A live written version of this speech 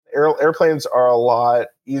airplanes are a lot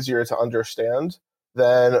easier to understand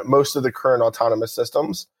than most of the current autonomous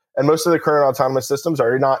systems. And most of the current autonomous systems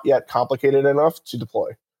are not yet complicated enough to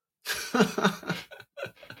deploy.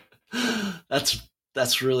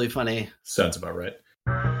 That's really funny. Sounds about right.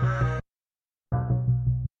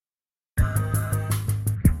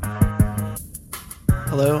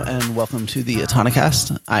 Hello and welcome to the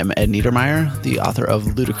Autonocast. I'm Ed Niedermeyer, the author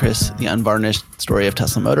of Ludicrous, the Unvarnished Story of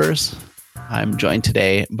Tesla Motors. I'm joined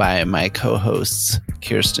today by my co-hosts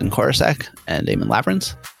Kirsten Korosek and Damon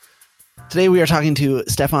Lavrans. Today we are talking to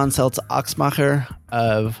Stefan Seltz-Oxmacher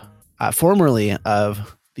formerly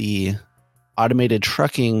of the automated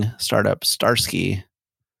trucking startup Starsky.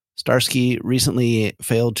 Starsky recently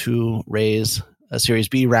failed to raise a Series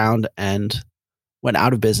B round and went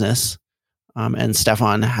out of business. And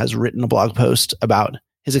Stefan has written a blog post about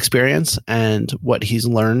his experience and what he's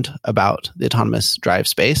learned about the autonomous drive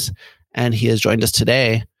space. And he has joined us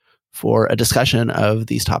today for a discussion of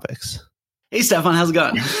these topics. Hey, Stefan, how's it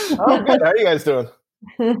going? Oh, good. How are you guys doing?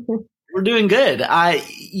 We're doing good.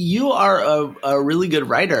 You are a really good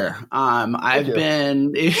writer.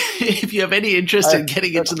 If you have any interest in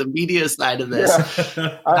getting into the media side of this,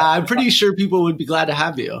 I'm pretty sure people would be glad to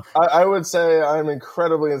have you. I would say I'm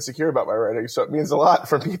incredibly insecure about my writing, so it means a lot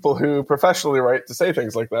for people who professionally write to say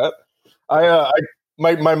things like that.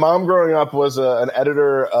 My mom growing up was an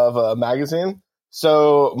editor of a magazine.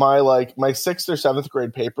 So my sixth or seventh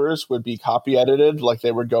grade papers would be copy edited like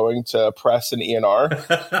they were going to press and E&R,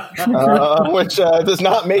 which does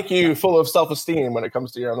not make you full of self-esteem when it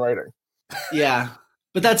comes to your own writing. Yeah,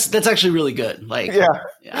 but that's actually really good.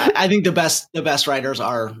 I think the best writers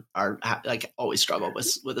are like always struggle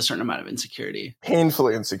with a certain amount of insecurity.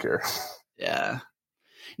 Painfully insecure. Yeah.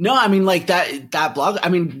 No, I mean like that blog. I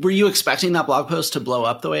mean, were you expecting that blog post to blow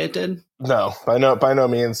up the way it did? No, by no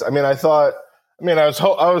means. I mean, I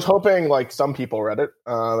was hoping like some people read it,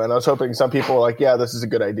 and I was hoping some people were like, yeah, this is a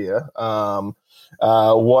good idea.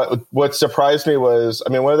 What surprised me was, I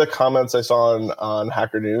mean, one of the comments I saw on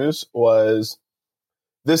Hacker News was,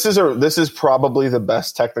 this is probably the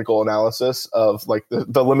best technical analysis of like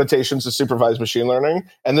the limitations of supervised machine learning,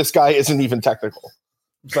 and this guy isn't even technical.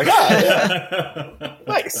 It's like, yeah.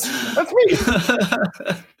 Nice, that's me.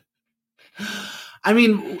 I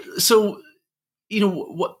mean, so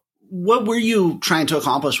what were you trying to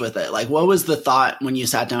accomplish with it? Like, what was the thought when you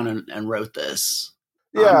sat down and wrote this?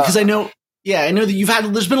 Yeah. Because I know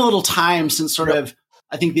that there's been a little time since sort of,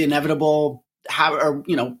 I think the inevitable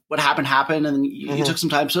what happened and you took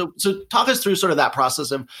some time. So talk us through sort of that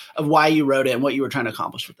process of why you wrote it and what you were trying to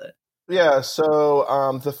accomplish with it. Yeah. So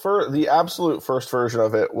the absolute first version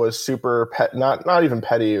of it was super not even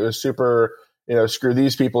petty. It was super, screw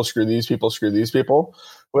these people, screw these people, screw these people,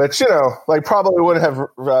 which, probably wouldn't have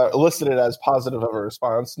listed it as positive of a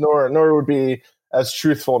response, nor would be as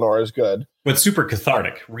truthful nor as good. But super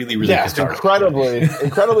cathartic, really, really cathartic.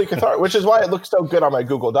 Incredibly cathartic, which is why it looks so good on my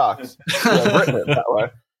Google Docs. I've written it that way.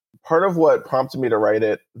 Part of what prompted me to write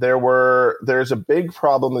it, there's a big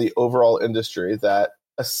problem in the overall industry that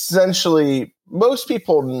essentially most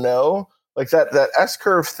people know, like that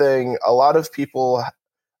S-curve thing, a lot of people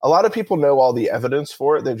know all the evidence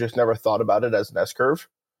for it. They've just never thought about it as an S-curve.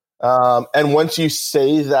 And once you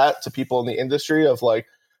say that to people in the industry of like,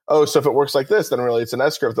 oh, so if it works like this, then really it's an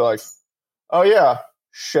S-curve. They're like, oh yeah,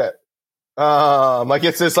 shit. Like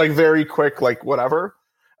it's this like very quick, like whatever.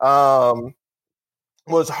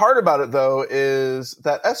 What's hard about it though is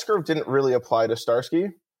that S-curve didn't really apply to Starsky.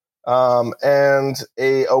 And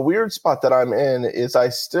a weird spot that I'm in is I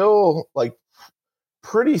still like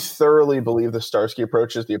pretty thoroughly believe the Starsky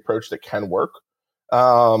approach is the approach that can work.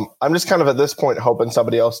 I'm just kind of at this point hoping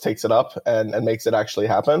somebody else takes it up and makes it actually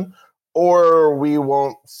happen, or we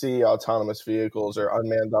won't see autonomous vehicles or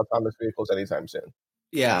unmanned autonomous vehicles anytime soon.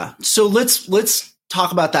 Yeah. So let's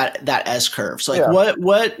talk about that S curve. So like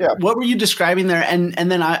what were you describing there? And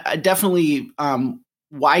then I definitely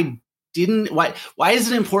why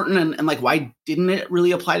is it important and like why didn't it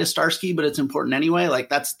really apply to Starsky, but it's important anyway? Like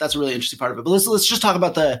that's a really interesting part of it. But let's just talk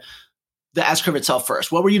about the S curve itself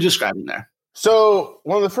first. What were you describing there? So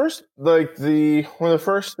one of the first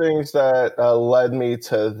things that led me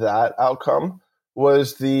to that outcome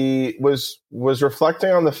was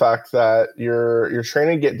reflecting on the fact that your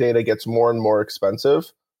training data gets more and more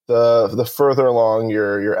expensive the further along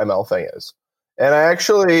your ML thing is. And I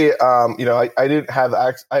actually I didn't have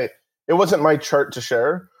it wasn't my chart to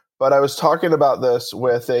share, but I was talking about this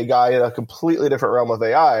with a guy in a completely different realm of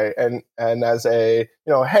AI, and as hey,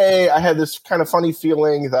 I had this kind of funny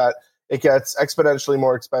feeling that it gets exponentially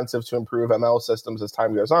more expensive to improve ML systems as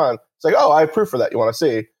time goes on. It's like, oh, I have proof for that. You want to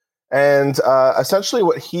see? And essentially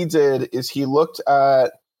what he did is he looked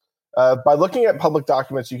at, by looking at public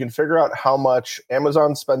documents, you can figure out how much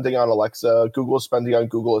Amazon's spending on Alexa, Google's spending on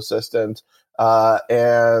Google Assistant,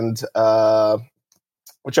 and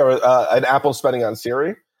Apple's spending on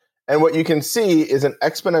Siri. And what you can see is an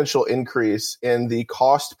exponential increase in the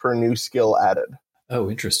cost per new skill added. Oh,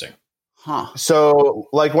 interesting. Huh. So,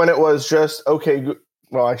 like when it was just, okay,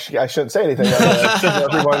 well, I shouldn't say anything.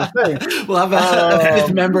 Everyone's thing. We'll have a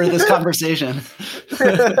fifth member of this conversation.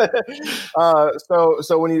 So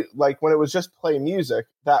when it was just play music,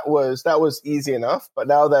 that was easy enough. But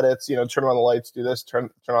now that it's, turn on the lights, do this, turn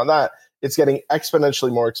on that, it's getting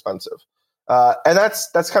exponentially more expensive. And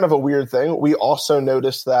that's kind of a weird thing. We also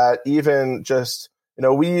noticed that even just,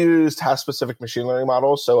 we used task-specific machine learning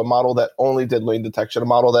models, so a model that only did lane detection, a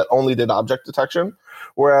model that only did object detection.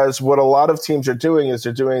 Whereas what a lot of teams are doing is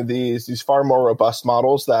they're doing these far more robust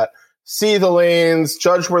models that see the lanes,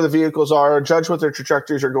 judge where the vehicles are, judge what their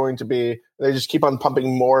trajectories are going to be. They just keep on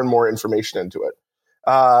pumping more and more information into it.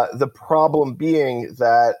 The problem being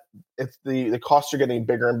that if the costs are getting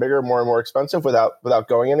bigger and bigger, more and more expensive without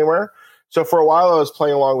going anywhere. So for a while, I was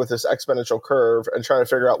playing along with this exponential curve and trying to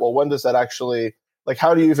figure out, well, when does that actually,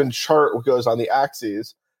 how do you even chart what goes on the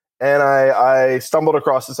axes? And I stumbled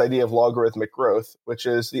across this idea of logarithmic growth, which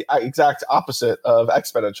is the exact opposite of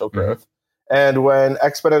exponential growth. Mm-hmm. And when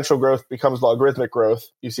exponential growth becomes logarithmic growth,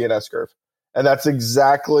 you see an S-curve. And that's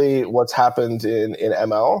exactly what's happened in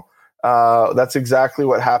ML. That's exactly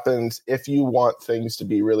what happens if you want things to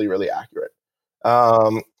be really, really accurate.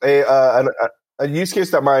 A use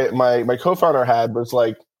case that my co-founder had was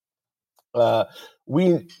the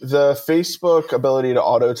Facebook ability to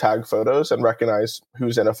auto tag photos and recognize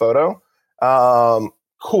who's in a photo.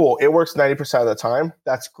 Cool. It works 90% of the time.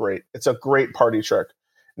 That's great. It's a great party trick.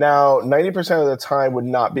 Now, 90% of the time would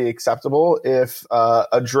not be acceptable if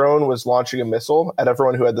a drone was launching a missile at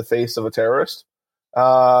everyone who had the face of a terrorist.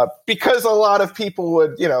 Because a lot of people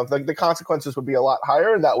would, the consequences would be a lot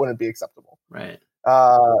higher, and that wouldn't be acceptable. Right.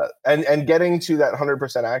 And getting to that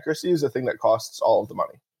 100% accuracy is the thing that costs all of the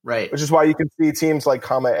money. Right. Which is why you can see teams like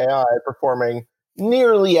Comma AI performing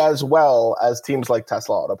nearly as well as teams like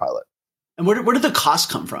Tesla Autopilot. And where did the cost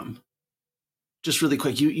come from? Just really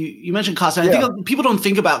quick, you mentioned cost. And I think people don't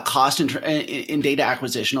think about cost in data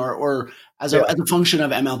acquisition or as a function of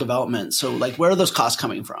ML development. So, where are those costs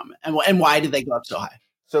coming from, and why did they go up so high?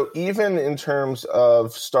 So, even in terms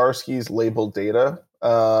of Starsky's labeled data,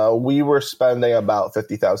 we were spending about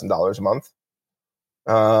 $50,000 a month.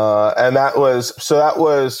 And that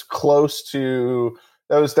was close to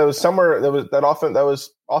that was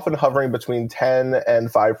often hovering between 10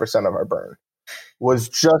 and 5% of our burn was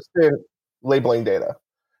just in labeling data.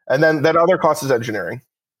 And then other costs is engineering.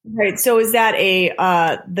 Right. So is that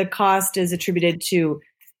the cost is attributed to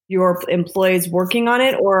your employees working on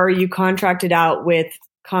it, or are you contracted out with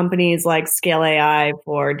companies like Scale AI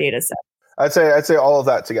for data sets? I'd say all of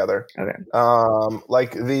that together. Okay.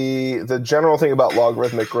 The general thing about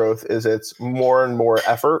logarithmic growth is it's more and more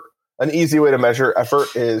effort. An easy way to measure effort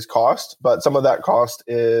is cost, but some of that cost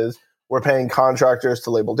is we're paying contractors to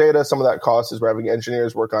label data. Some of that cost is we're having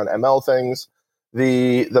engineers work on ML things.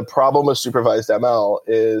 The problem with supervised ML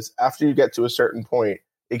is after you get to a certain point,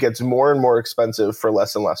 it gets more and more expensive for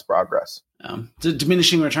less and less progress.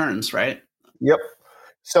 Diminishing returns, right? Yep.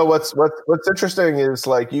 So what's interesting is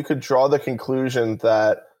you could draw the conclusion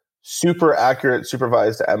that super accurate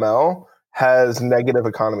supervised ML has negative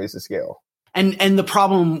economies of scale. And the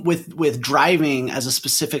problem with driving as a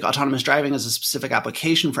specific autonomous driving as a specific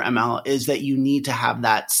application for ML is that you need to have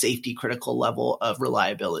that safety critical level of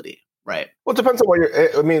reliability, right? Well, it depends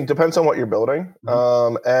on what you're building,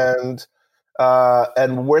 mm-hmm.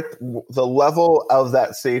 And with the level of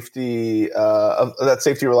that safety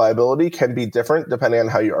reliability can be different depending on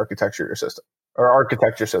how you architecture your system, not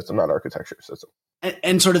architecture system.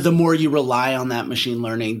 And sort of the more you rely on that machine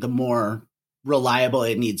learning, the more reliable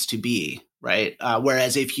it needs to be, right?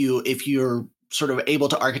 Whereas if you're sort of able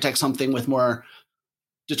to architect something with more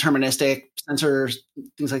deterministic sensors,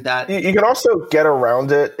 things like that, you can also get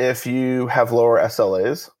around it if you have lower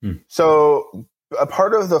SLAs. So a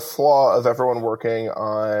part of the flaw of everyone working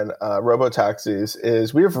on robotaxis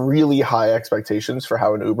is we have really high expectations for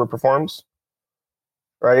how an Uber performs,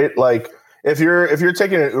 right? If you're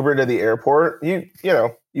taking an Uber to the airport, you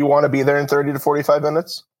want to be there in 30 to 45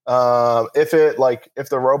 minutes. If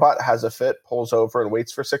the robot has a fit, pulls over and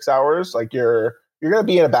waits for 6 hours, you're going to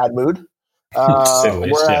be in a bad mood.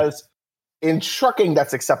 Whereas in trucking,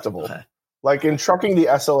 that's acceptable. Okay. In trucking, the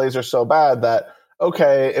SLAs are so bad that,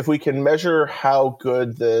 okay, if we can measure how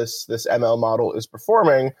good this ML model is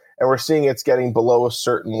performing and we're seeing it's getting below a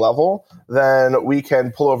certain level, then we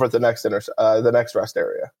can pull over at the next rest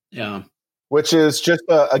area. Yeah. Which is just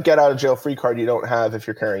a get out of jail free card you don't have if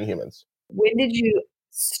you're carrying humans. When did you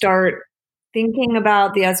start thinking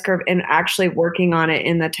about the S-curve and actually working on it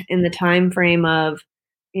in the time frame of,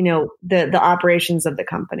 the operations of the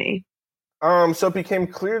company? So it became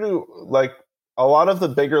clear to a lot of the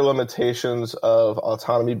bigger limitations of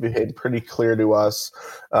autonomy became pretty clear to us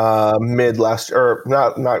mid last, or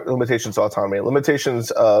not limitations of autonomy,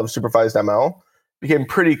 limitations of supervised ML became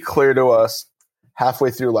pretty clear to us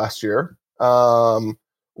halfway through last year. Some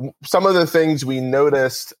of the things we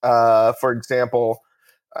noticed, for example,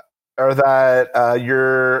 are that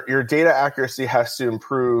your data accuracy has to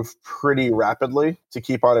improve pretty rapidly to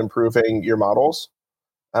keep on improving your models.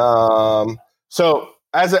 So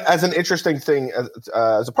as an interesting thing,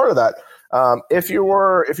 as a part of that, if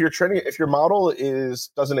your model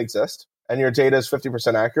doesn't exist and your data is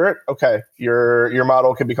 50% accurate, okay, your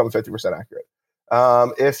model can become 50% accurate.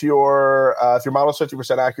 If your model is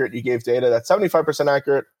 50% accurate, you gave data that's 75%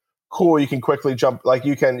 accurate, cool, you can quickly jump,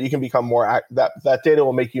 you can become more that data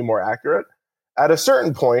will make you more accurate. At a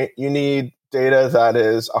certain point, you need data that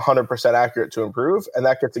is 100% accurate to improve, and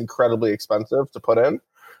that gets incredibly expensive to put in.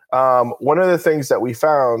 One of the things that we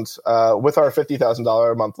found with our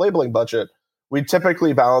 $50,000 a month labeling budget, we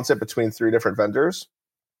typically balance it between 3 different vendors.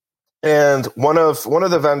 And one of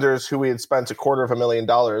the vendors who we had spent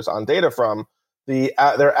 $250,000 on data from,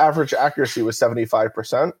 their average accuracy was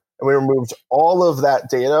 75%, and we removed all of that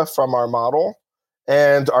data from our model,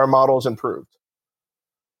 and our models improved,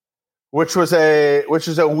 which is a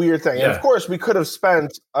weird thing. Yeah. And of course, we could have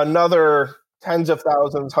spent another tens of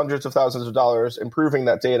thousands, hundreds of thousands of dollars improving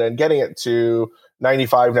that data and getting it to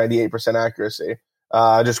 95, 98% accuracy,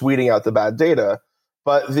 just weeding out the bad data.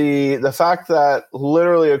 But the fact that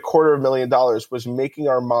literally $250,000 was making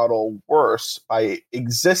our model worse by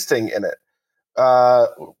existing in it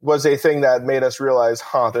was a thing that made us realize,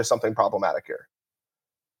 there's something problematic here.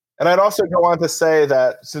 And I'd also go on to say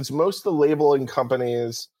that since most of the labeling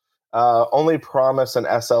companies only promise an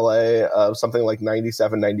SLA of something like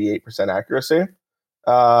 97, 98% accuracy,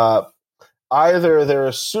 either they're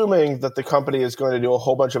assuming that the company is going to do a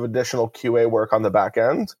whole bunch of additional QA work on the back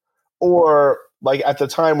end, or at the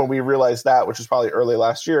time when we realized that, which was probably early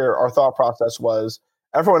last year, our thought process was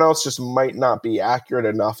everyone else just might not be accurate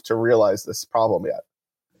enough to realize this problem yet.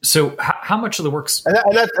 So how much of the work's... And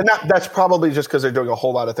that's probably just because they're doing a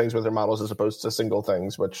whole lot of things with their models as opposed to single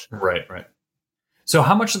things, which... Right. So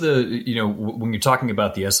how much of the, when you're talking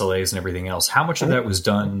about the SLAs and everything else, how much of that was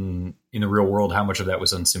done in the real world? How much of that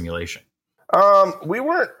was on simulation? We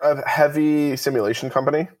weren't a heavy simulation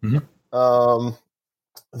company. Mm-hmm.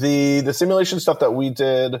 The simulation stuff that we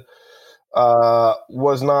did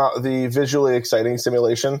was not the visually exciting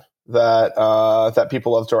simulation that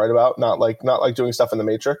people love to write about. Not like doing stuff in the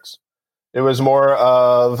Matrix. It was more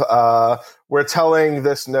of we're telling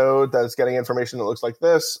this node that's getting information that looks like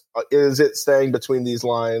this. Is it staying between these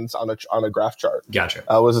lines on a graph chart? Gotcha.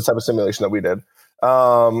 Was the type of simulation that we did.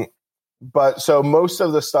 But so most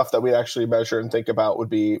of the stuff that we actually measure and think about would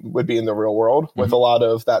be in the real world, mm-hmm. with a lot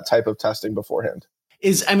of that type of testing beforehand.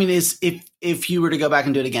 If you were to go back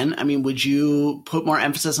and do it again, would you put more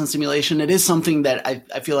emphasis on simulation? It is something that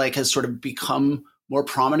I feel like has sort of become more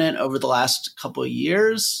prominent over the last couple of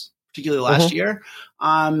years, particularly last mm-hmm. year.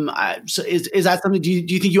 So is that something? Do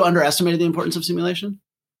you think you underestimated the importance of simulation?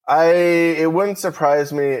 It wouldn't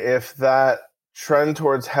surprise me if that trend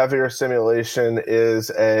towards heavier simulation is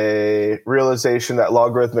a realization that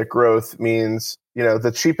logarithmic growth means,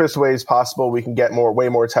 the cheapest ways possible we can get way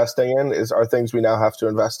more testing in are things we now have to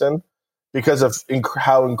invest in because of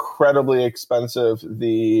how incredibly expensive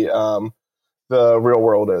the real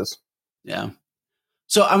world is. Yeah.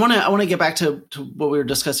 So I want to get back to what we were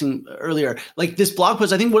discussing earlier. Like this blog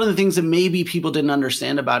post, I think one of the things that maybe people didn't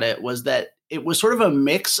understand about it was that it was sort of a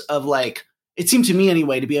mix of it seemed to me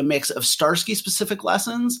anyway to be a mix of Starsky specific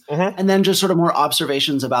lessons mm-hmm. and then just sort of more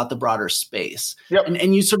observations about the broader space. Yep.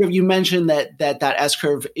 And you mentioned that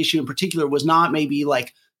S-curve issue in particular was not maybe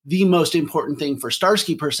the most important thing for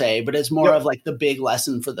Starsky per se, but it's more yep. of the big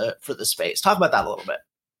lesson for the space. Talk about that a little bit.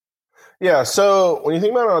 Yeah. So when you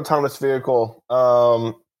think about an autonomous vehicle,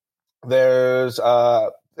 there's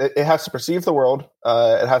it has to perceive the world,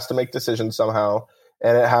 it has to make decisions somehow,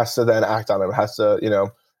 and it has to then act on it. It has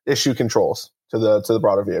to, issue controls to the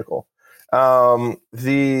broader vehicle.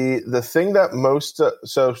 The thing that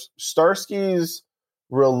so Starsky's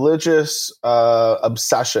religious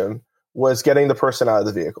obsession was getting the person out of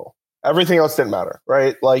the vehicle. Everything else didn't matter,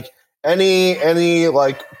 right? Any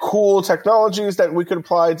cool technologies that we could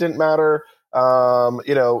apply didn't matter.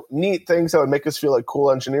 neat things that would make us feel like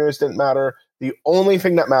cool engineers didn't matter. The only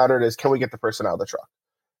thing that mattered is, can we get the person out of the truck?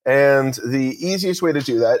 And the easiest way to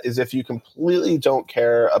do that is if you completely don't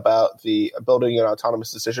care about the building an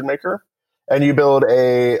autonomous decision maker, and you build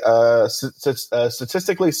a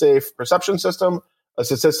statistically safe perception system, a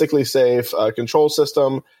statistically safe control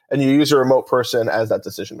system, and you use a remote person as that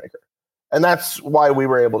decision maker. And that's why we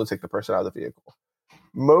were able to take the person out of the vehicle.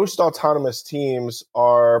 Most autonomous teams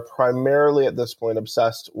are primarily at this point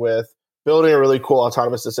obsessed with building a really cool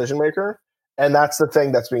autonomous decision maker. And that's the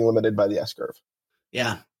thing that's being limited by the S-curve.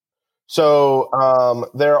 Yeah. So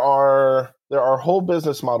there are whole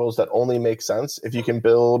business models that only make sense if you can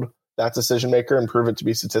build that decision maker and prove it to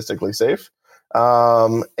be statistically safe.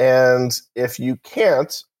 And if you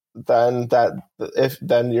can't, then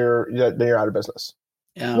you're out of business.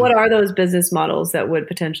 Yeah. What are those business models that would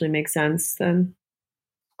potentially make sense then?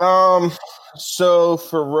 So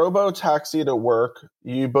for robo-taxi to work,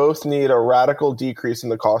 you both need a radical decrease in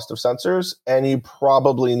the cost of sensors, and you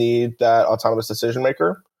probably need that autonomous decision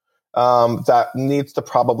maker that needs to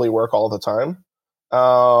probably work all the time.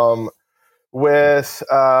 With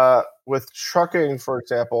trucking, for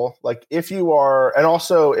example, like if you're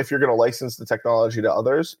going to license the technology to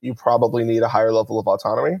others, you probably need a higher level of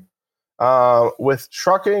autonomy. With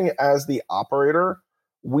trucking as the operator,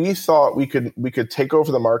 we thought we could take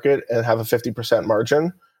over the market and have a 50%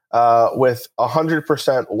 margin with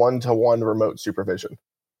 100% one-to-one remote supervision.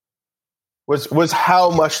 Was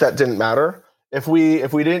how much that didn't matter. If we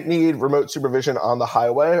didn't need remote supervision on the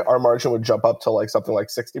highway, our margin would jump up to like something like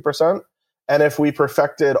 60%. And if we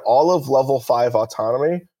perfected all of level 5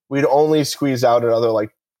 autonomy, we'd only squeeze out another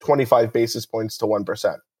like 25 basis points to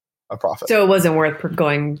 1% of profit. So it wasn't worth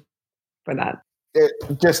going for that. It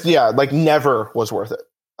just, never was worth it.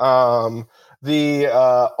 The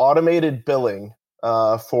automated billing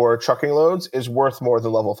for trucking loads is worth more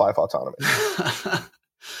than level 5 autonomy.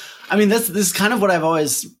 I mean, this is kind of what I've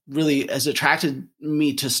always really has attracted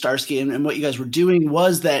me to Starsky and what you guys were doing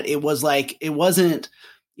was that it wasn't,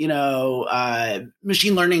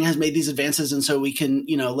 machine learning has made these advances, and so we can,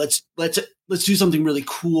 let's do something really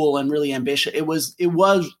cool and really ambitious. It was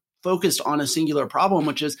focused on a singular problem,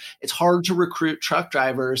 which is it's hard to recruit truck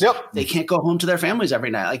drivers. Yep. They can't go home to their families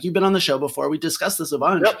every night. Like, you've been on the show before. We discussed this a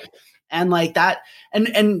bunch. Yep. And like that,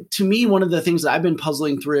 and to me, one of the things that I've been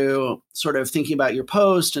puzzling through, sort of thinking about your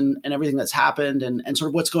post and everything that's happened and sort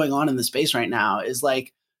of what's going on in the space right now is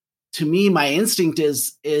like, to me, my instinct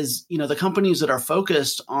is, the companies that are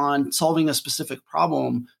focused on solving a specific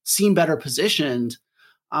problem seem better positioned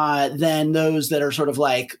than those that are sort of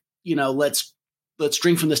like, let's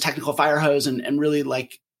drink from this technical fire hose and really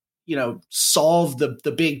like, solve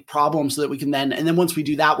the big problem so that we can and then once we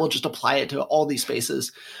do that, we'll just apply it to all these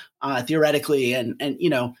spaces theoretically. And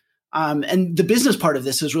the business part of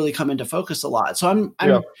this has really come into focus a lot. So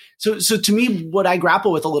so to me, what I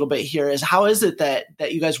grapple with a little bit here is how is it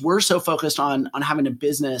that you guys were so focused on having a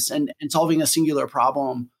business and solving a singular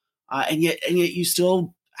problem, and yet you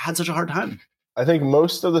still had such a hard time? I think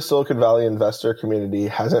most of the Silicon Valley investor community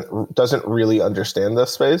doesn't really understand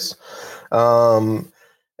this space.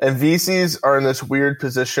 And VCs are in this weird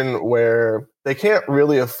position where they can't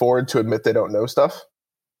really afford to admit they don't know stuff.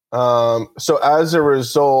 So as a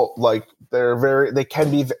result, like they can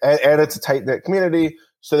be, and it's a tight knit community,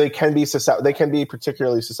 so they can be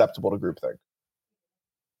particularly susceptible to groupthink.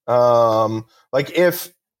 Like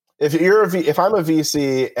if I'm a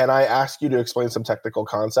VC and I ask you to explain some technical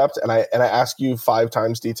concept and I ask you 5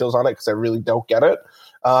 times details on it because I really don't get it,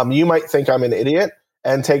 you might think I'm an idiot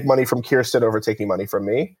and take money from Kirsten over taking money from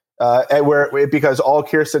me. Because all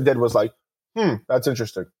Kirsten did was like, that's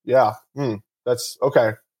interesting. Yeah. That's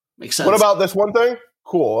okay. Makes sense. What about this one thing?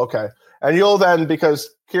 Cool. Okay. And you'll then, because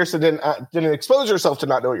Kirsten didn't expose herself to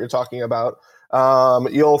not know what you're talking about,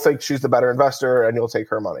 you'll think she's the better investor and you'll take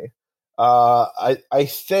her money. I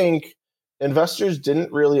think investors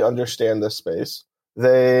didn't really understand this space.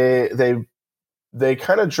 They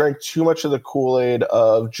kind of drank too much of the Kool-Aid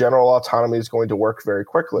of general autonomy is going to work very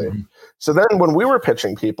quickly. Mm-hmm. So then when we were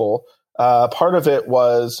pitching people, part of it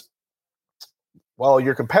was, well,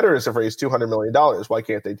 your competitors have raised $200 million. Why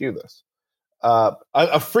can't they do this?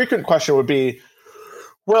 A frequent question would be,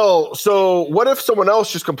 well, so what if someone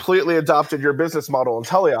else just completely adopted your business model in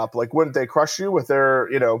teleop? Like, wouldn't they crush you with their,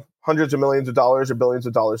 hundreds of millions of dollars or billions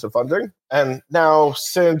of dollars of funding? And now,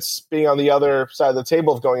 since being on the other side of the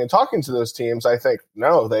table of going and talking to those teams, I think,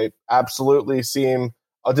 no, they absolutely seem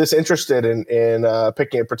disinterested in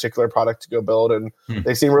picking a particular product to go build. And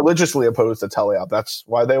they seem religiously opposed to teleop. That's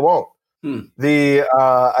why they won't.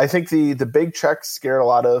 I think the big checks scared a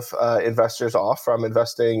lot of investors off from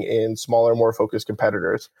investing in smaller, more focused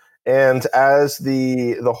competitors. And as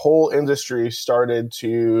the whole industry started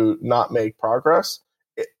to not make progress,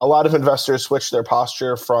 a lot of investors switched their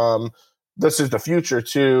posture from this is the future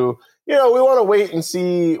to, we want to wait and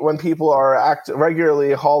see when people are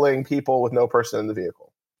regularly hauling people with no person in the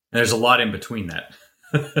vehicle. And there's a lot in between that,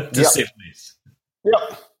 to say the least.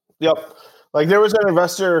 Yep. Like there was an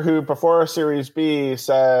investor who, before Series B,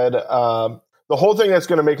 said, the whole thing that's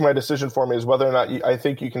going to make my decision for me is whether or not I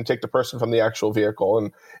think you can take the person from the actual vehicle.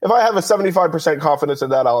 And if I have a 75% confidence in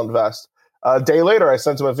that, I'll invest. A day later, I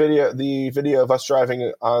sent him the video of us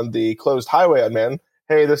driving on the closed highway unmanned.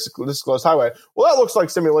 Hey, this is closed highway. Well, that looks like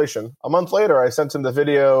simulation. A month later, I sent him the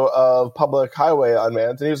video of public highway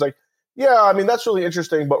unmanned. And he was like, yeah, I mean, that's really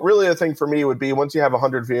interesting. But really the thing for me would be once you have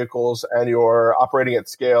 100 vehicles and you're operating at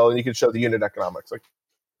scale and you can show the unit economics. Like,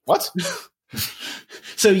 what?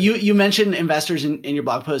 So you mentioned investors in your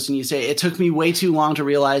blog post, and you say it took me way too long to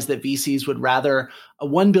realize that VCs would rather a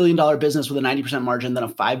 $1 billion business with a 90% margin than a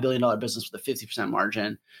 $5 billion business with a 50%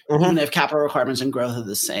 margin, even if capital requirements and growth are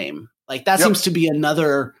the same. Like that seems to be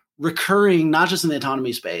another recurring, not just in the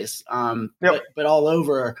autonomy space, but all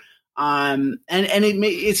over. And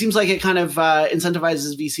it seems like it kind of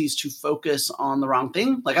incentivizes VCs to focus on the wrong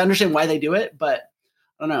thing. Like I understand why they do it, but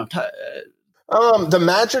I don't know. The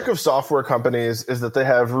magic of software companies is that they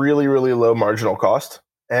have really, really low marginal cost.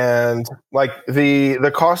 And like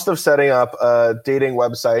the cost of setting up a dating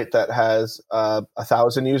website that has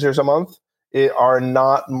 1,000 users a month are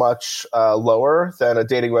not much lower than a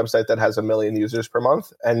dating website that has 1 million users per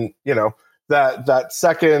month. And, that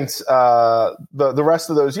second, the rest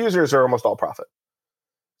of those users are almost all profit.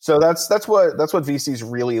 So that's what VCs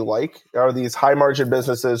really like, are these high margin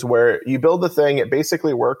businesses where you build the thing, it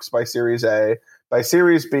basically works by Series A. By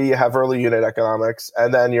Series B, you have early unit economics,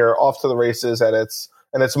 and then you're off to the races, and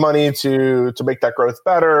it's money to make that growth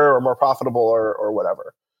better or more profitable or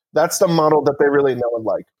whatever. That's the model that they really know and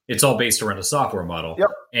like. It's all based around a software model. Yep.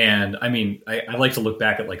 And I mean, I like to look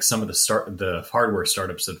back at like some of the hardware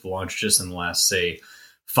startups that have launched just in the last, say,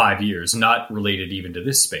 5 years, not related even to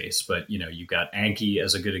this space, but you got Anki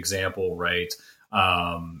as a good example, right?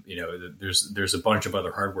 There's a bunch of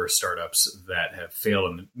other hardware startups that have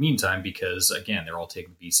failed in the meantime because again, they're all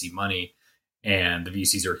taking VC money, and the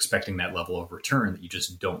VCs are expecting that level of return that you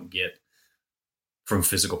just don't get from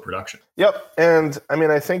physical production. Yep, and I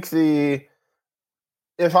mean, I think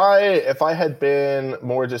if I had been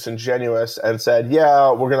more disingenuous and said,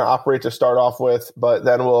 yeah, we're going to operate to start off with, but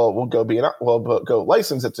then we'll go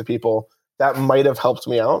license it to people, that might have helped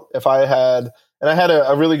me out. If I had, and I had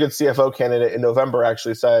a really good CFO candidate in November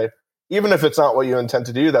actually say, even if it's not what you intend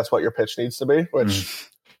to do, that's what your pitch needs to be, which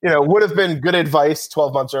would have been good advice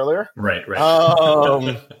 12 months earlier. Right.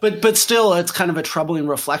 But still, it's kind of a troubling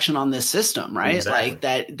reflection on this system, right? Exactly. Like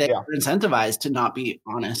that you're incentivized to not be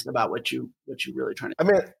honest about what you really trying to do.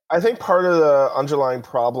 I mean, I think part of the underlying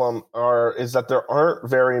problem is that there aren't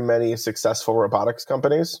very many successful robotics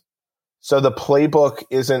companies. So the playbook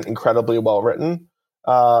isn't incredibly well written.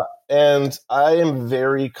 And I am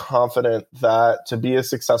very confident that to be a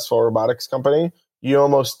successful robotics company, you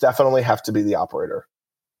almost definitely have to be the operator.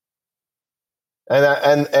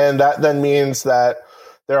 And that then means that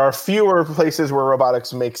there are fewer places where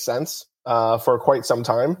robotics makes sense for quite some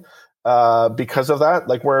time because of that.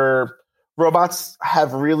 Like where robots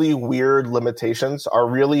have really weird limitations, are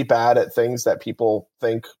really bad at things that people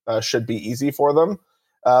think should be easy for them,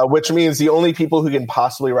 which means the only people who can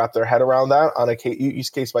possibly wrap their head around that on a use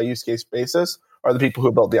case by use case basis are the people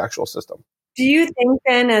who build the actual system. Do you think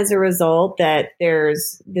then as a result that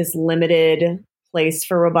there's this limited place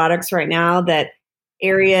for robotics right now, that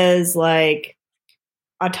areas like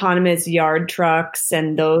autonomous yard trucks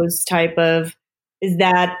and those type of, is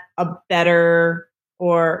that a better,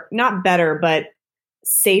 or not better, but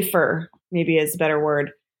safer, maybe is a better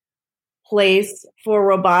word, place for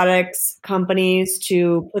robotics companies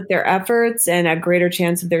to put their efforts and a greater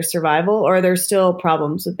chance of their survival? Or are there still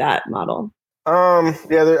problems with that model? I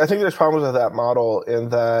think there's problems with that model in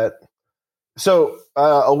that. So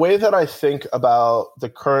a way that I think about the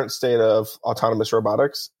current state of autonomous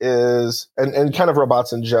robotics is, and kind of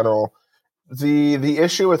robots in general, the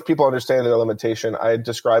issue with people understanding their limitation, I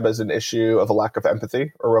describe as an issue of a lack of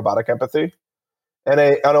empathy or robotic empathy. And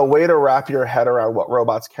a way to wrap your head around what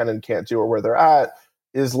robots can and can't do or where they're at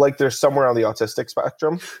is like they're somewhere on the autistic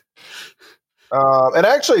spectrum. And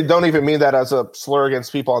I actually don't even mean that as a slur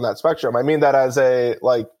against people on that spectrum. I mean that as a,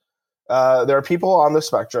 like, there are people on the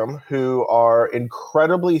spectrum who are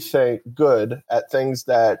incredibly good at things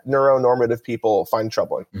that neuronormative people find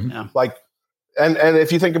troubling. Yeah. Like, and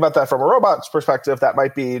if you think about that from a robot's perspective, that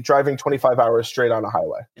might be driving 25 hours straight on a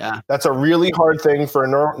highway. Yeah. That's a really hard thing for a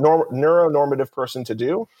neuronormative person to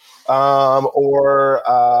do. Or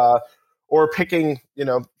picking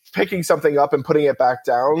something up and putting it back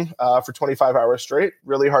down for 25 hours straight.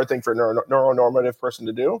 Really hard thing for a neuronormative person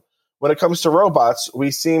to do. When it comes to robots,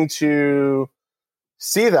 we seem to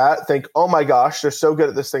see that, think, oh my gosh, they're so good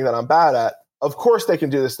at this thing that I'm bad at. Of course they can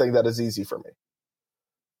do this thing that is easy for me.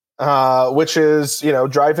 Which is,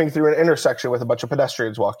 driving through an intersection with a bunch of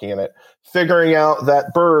pedestrians walking in it, figuring out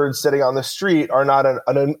that birds sitting on the street are not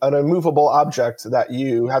an immovable object that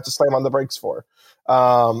you have to slam on the brakes for.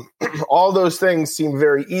 All those things seem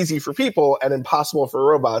very easy for people and impossible for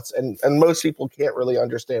robots, and most people can't really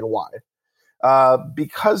understand why.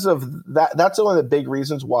 Because of that, that's one of the big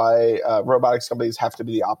reasons why robotics companies have to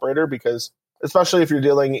be the operator, because especially if you're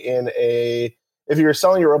dealing if you're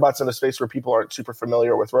selling your robots in a space where people aren't super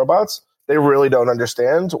familiar with robots, they really don't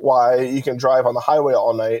understand why you can drive on the highway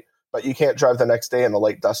all night, but you can't drive the next day in a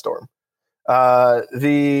late dust storm.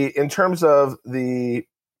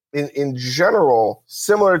 In general,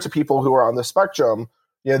 similar to people who are on the spectrum,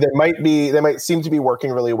 they might seem to be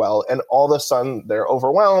working really well, and all of a sudden they're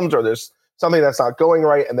overwhelmed, or there's something that's not going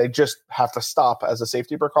right, and they just have to stop as a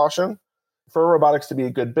safety precaution. For robotics to be a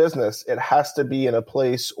good business, it has to be in a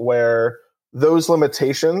place where those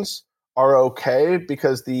limitations are okay,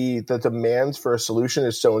 because the demands for a solution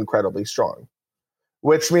is so incredibly strong.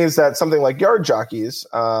 Which means that something like yard jockeys,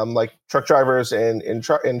 like truck drivers in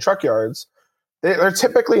truck yards, they're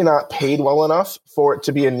typically not paid well enough for it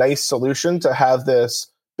to be a nice solution to have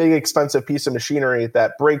this big, expensive piece of machinery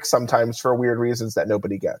that breaks sometimes for weird reasons that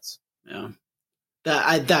nobody gets. Yeah,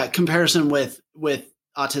 that comparison with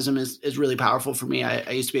autism is really powerful for me. I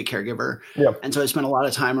used to be a caregiver, and so I spent a lot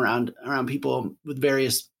of time around people with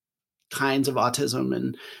various kinds of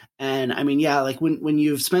autism, and I mean, like when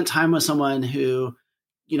you've spent time with someone who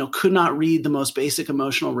could not read the most basic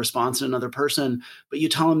emotional response in another person, but you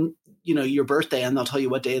tell them your birthday and they'll tell you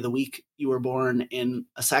what day of the week you were born in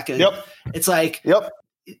a second. It's like,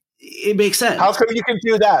 it makes sense. How come you can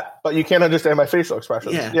do that, but you can't understand my facial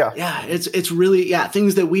expressions? Yeah. It's really,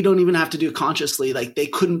 things that we don't even have to do consciously, like they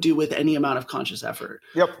couldn't do with any amount of conscious effort.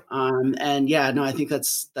 I think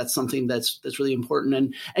that's something that's really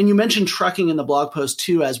important. And you mentioned trucking in the blog post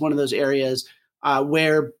too, as one of those areas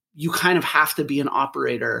where you kind of have to be an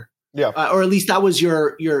operator. Or at least that was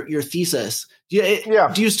your thesis. Do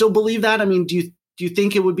you still believe that? I mean, do you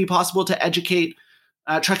think it would be possible to educate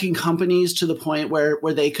trucking companies to the point where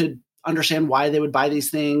they could understand why they would buy these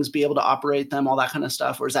things, be able to operate them, all that kind of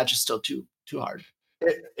stuff? Or is that just still too hard?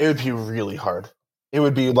 It would be really hard. It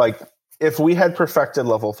would be like, if we had perfected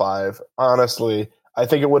level 5, honestly, I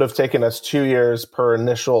think it would have taken us 2 years per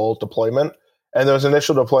initial deployment. And those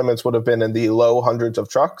initial deployments would have been in the low hundreds of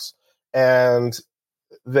trucks. And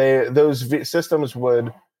those systems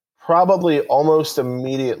would probably almost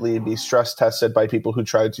immediately be stress tested by people who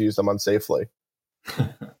tried to use them unsafely.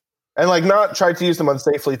 And not try to use them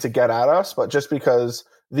unsafely to get at us, but just because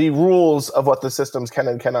the rules of what the systems can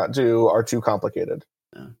and cannot do are too complicated.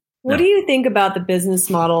 What do you think about the business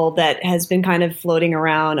model that has been kind of floating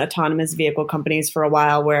around autonomous vehicle companies for a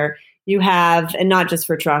while, where you have, and not just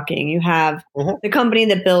for trucking, you have the company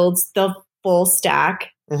that builds the full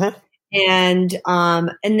stack, and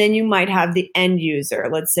then you might have the end user,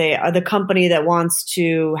 let's say the company that wants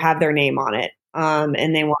to have their name on it,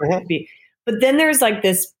 and they want it to be. But then there's like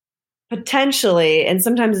this potentially, and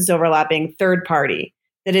sometimes it's overlapping, third party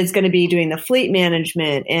that is going to be doing the fleet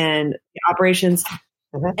management and the operations.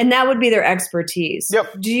 And that would be their expertise.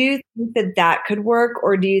 Do you think that could work,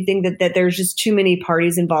 or do you think that there's just too many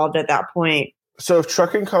parties involved at that point? So if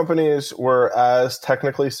trucking companies were as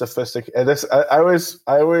technically sophisticated, and this I always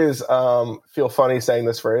feel funny saying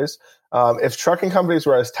this phrase. If trucking companies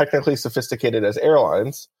were as technically sophisticated as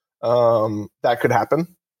airlines, that could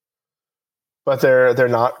happen. But they're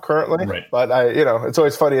not currently. Right. But it's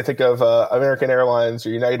always funny to think of American Airlines or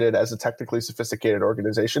United as a technically sophisticated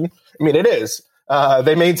organization. I mean, it is.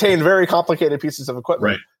 They maintain very complicated pieces of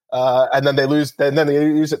equipment, and then they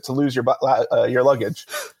use it to lose your luggage.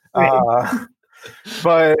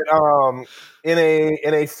 But in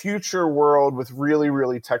a future world with really,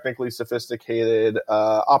 really technically sophisticated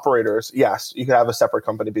operators, yes, you could have a separate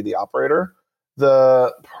company be the operator.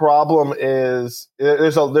 The problem is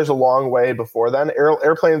there's a long way before then.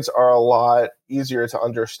 Airplanes are a lot easier to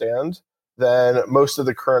understand than most of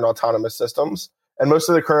the current autonomous systems. And most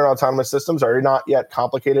of the current autonomous systems are not yet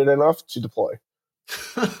complicated enough to deploy.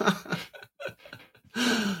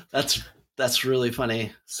 That's really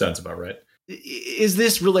funny. Sounds about right. Is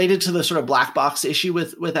this related to the sort of black box issue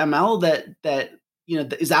with ML that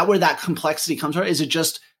is that where that complexity comes from? Is it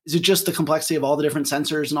just the complexity of all the different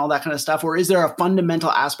sensors and all that kind of stuff? Or is there a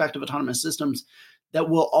fundamental aspect of autonomous systems that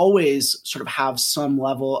will always sort of have some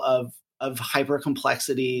level of hyper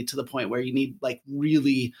complexity to the point where you need like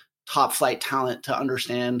really top flight talent to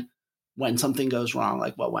understand when something goes wrong,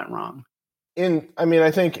 like what went wrong?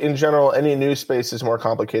 I think in general, any new space is more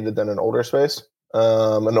complicated than an older space,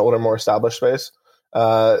 an older, more established space.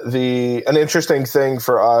 An interesting thing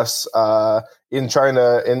for us in trying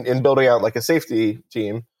to in building out like a safety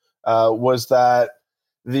team was that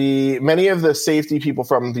many of the safety people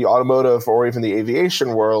from the automotive or even the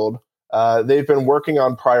aviation world, they've been working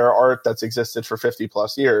on prior art that's existed for 50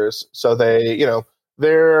 plus years. So they,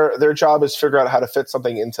 their job is figure out how to fit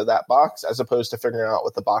something into that box as opposed to figuring out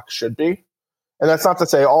what the box should be. And that's not to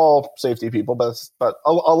say all safety people, but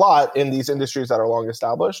a lot in these industries that are long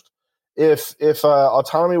established. If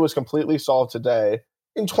autonomy was completely solved today,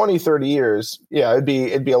 in 20, 30 years, it'd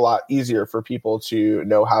be a lot easier for people to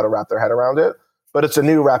know how to wrap their head around it. But it's a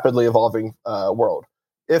new, rapidly evolving world.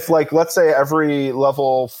 If, like, let's say every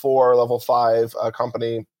level 4, level 5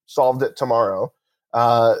 company solved it tomorrow,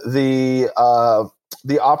 the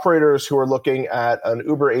operators who are looking at an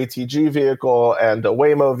Uber ATG vehicle and a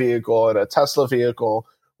Waymo vehicle and a Tesla vehicle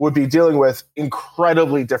would be dealing with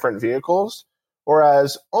incredibly different vehicles,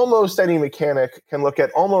 whereas almost any mechanic can look at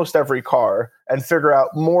almost every car and figure out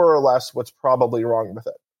more or less what's probably wrong with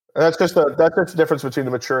it. And that's just the difference between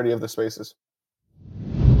the maturity of the spaces.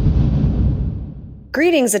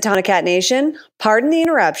 Greetings, Atomicat Nation. Pardon the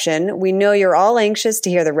interruption. We know you're all anxious to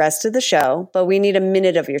hear the rest of the show, but we need a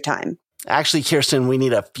minute of your time. Actually, Kirsten, we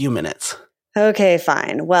need a few minutes. Okay,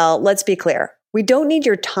 fine. Well, let's be clear. We don't need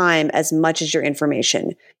your time as much as your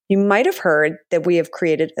information. You might have heard that we have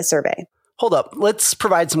created a survey. Hold up. Let's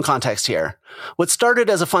provide some context here. What started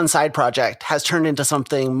as a fun side project has turned into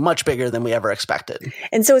something much bigger than we ever expected.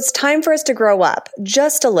 And so it's time for us to grow up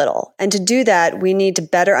just a little. And to do that, we need to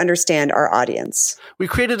better understand our audience. We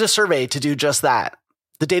created a survey to do just that.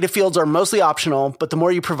 The data fields are mostly optional, but the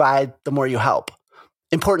more you provide, the more you help.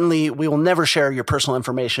 Importantly, we will never share your personal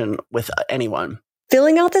information with anyone.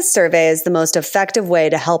 Filling out this survey is the most effective way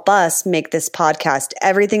to help us make this podcast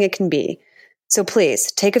everything it can be. So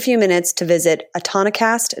please take a few minutes to visit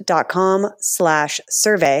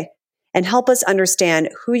autonicast.com/survey and help us understand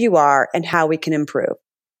who you are and how we can improve.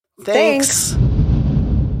 Thanks.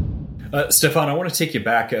 Stefan, I want to take you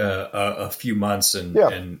back a few months,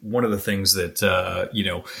 and one of the things that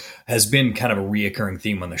has been kind of a reoccurring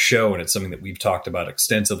theme on the show, and it's something that we've talked about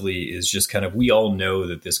extensively, is just kind of, we all know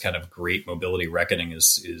that this kind of great mobility reckoning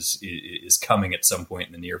is coming at some point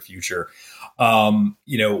in the near future. One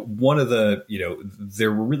of the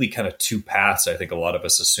there were really kind of two paths I think a lot of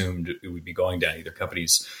us assumed it would be going down, either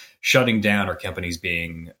companies shutting down or companies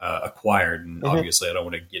being acquired. And obviously I don't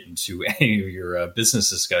want to get into any of your business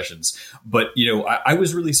discussions, but I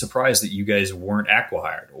was really surprised that you guys weren't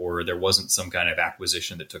acqui-hired, or there wasn't some kind of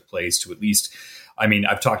acquisition that took place to at least,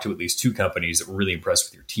 I've talked to at least two companies that were really impressed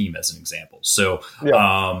with your team as an example. So, so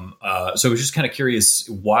I was just kind of curious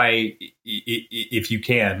why, if you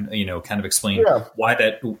can, kind of explain why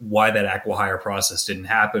that acqui-hire process didn't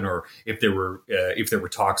happen, or if there were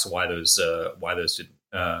talks, why those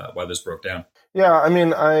broke down.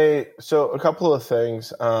 So a couple of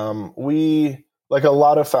things. We, like a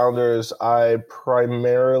lot of founders, I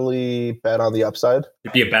primarily bet on the upside.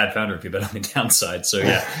 You'd be a bad founder if you bet on the downside. So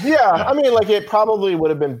yeah. It probably would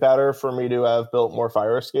have been better for me to have built more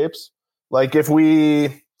fire escapes. Like if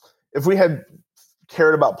we had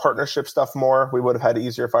cared about partnership stuff more, we would have had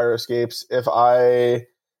easier fire escapes. If I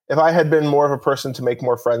had been more of a person to make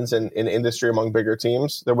more friends in industry among bigger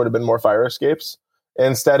teams, there would have been more fire escapes.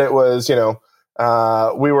 Instead, it was, we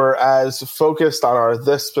were as focused on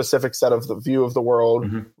this specific set of the view of the world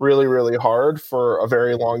really, really hard for a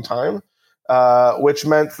very long time, which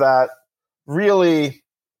meant that really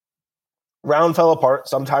Round fell apart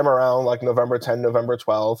sometime around like November 10, November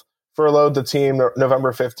 12, furloughed the team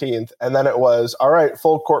November 15th. And then it was, all right,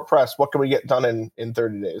 full court press. What can we get done in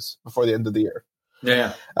 30 days before the end of the year?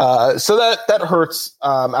 Yeah. So that hurts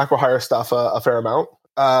acqui-hire stuff a fair amount.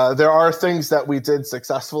 There are things that we did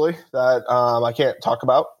successfully that I can't talk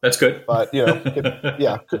about. That's good, but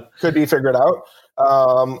could be figured out.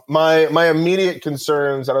 My immediate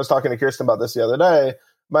concerns, and I was talking to Kirsten about this the other day.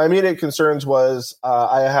 My immediate concerns was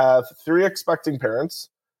I have 3 expecting parents.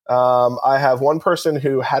 I have one person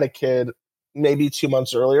who had a kid maybe 3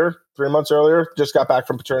 months earlier, just got back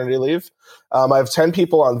from paternity leave. I have 10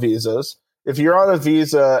 people on visas. if you're on a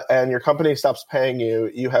visa and your company stops paying you,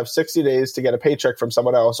 you have 60 days to get a paycheck from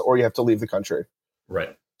someone else, or you have to leave the country.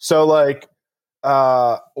 Right. So like,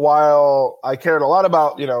 while I cared a lot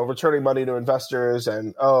about, returning money to investors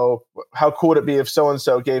and, how cool would it be if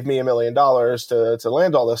so-and-so gave me $1 million to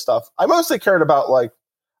land all this stuff, I mostly cared about like,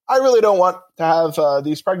 I really don't want to have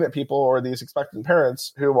these pregnant people or these expectant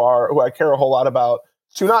parents who I care a whole lot about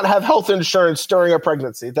to not have health insurance during a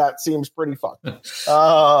pregnancy. That seems pretty fucked.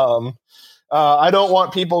 I don't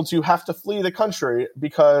want people to have to flee the country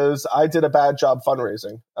because I did a bad job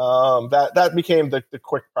fundraising. That became the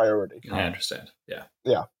quick priority. I understand. Yeah.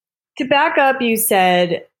 Yeah. To back up, you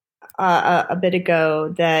said a bit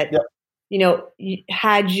ago that,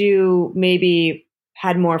 had you maybe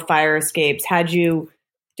had more fire escapes, had you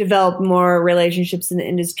developed more relationships in the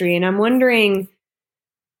industry. And I'm wondering,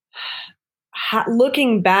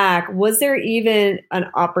 looking back, was there even an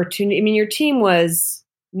opportunity? I mean, your team was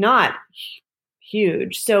not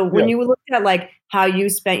huge. So when you looked at like how you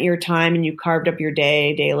spent your time and you carved up your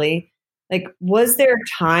day daily, like, was there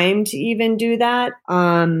time to even do that?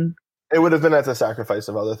 It would have been at the sacrifice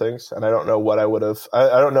of other things. And I don't know what I would have,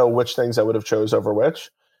 I don't know which things I would have chose over which.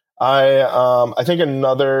 I think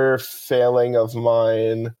another failing of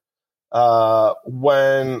mine,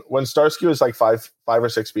 when Starsky was like five or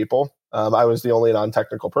six people, I was the only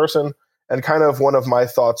non-technical person. And kind of one of my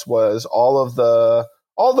thoughts was all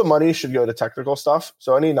the money should go to technical stuff.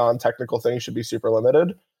 So any non-technical thing should be super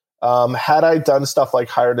limited. Had I done stuff like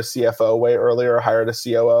hired a CFO way earlier, hired a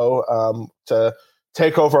COO to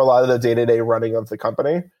take over a lot of the day-to-day running of the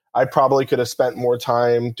company, I probably could have spent more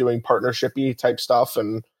time doing partnership-y type stuff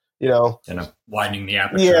and, widening the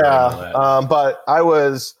aperture. Yeah. But I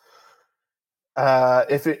was,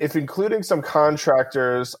 if including some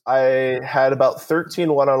contractors, I had about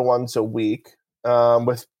 13 one-on-ones a week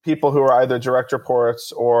with people who are either direct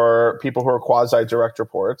reports or people who are quasi-direct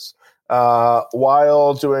reports,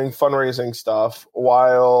 while doing fundraising stuff,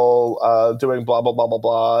 while doing blah, blah, blah, blah,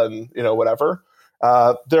 blah, and, whatever.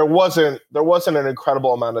 There wasn't an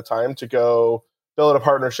incredible amount of time to go build a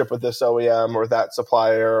partnership with this OEM or that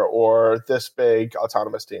supplier or this big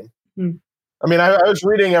autonomous team. I mean, I was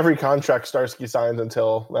reading every contract Starsky signed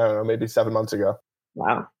until, I don't know, maybe 7 months ago.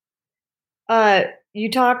 Wow.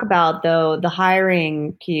 You talk about, though, the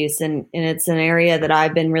hiring piece, and it's an area that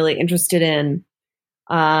I've been really interested in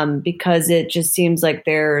because it just seems like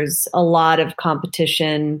there's a lot of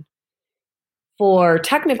competition for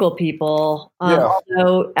technical people.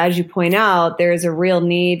 Although, as you point out, there's a real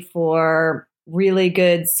need for really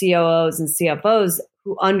good COOs and CFOs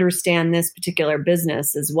who understand this particular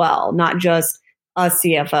business as well, not just a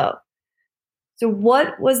CFO. So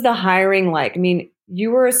what was the hiring like? I mean,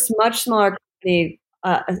 you were a much smaller company.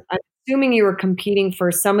 I'm assuming you were competing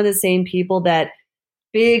for some of the same people that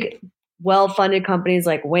big, well-funded companies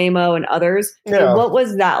like Waymo and others. Yeah. So what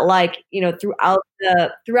was that like, throughout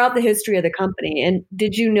the history of the company? And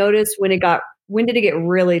did you notice when did it get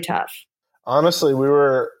really tough? Honestly, we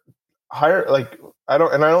were hired, I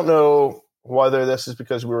don't know whether this is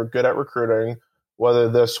because we were good at recruiting, whether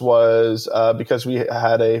this was because we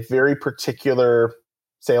had a very particular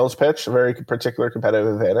sales pitch, a very particular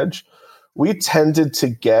competitive advantage. We tended to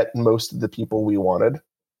get most of the people we wanted.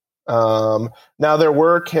 Now there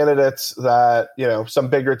were candidates that, some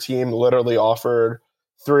bigger team literally offered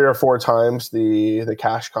 3 or 4 times the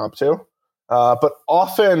cash comp to. But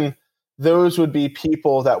often those would be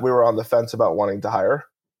people that we were on the fence about wanting to hire.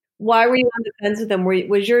 Why were you on the fence with them?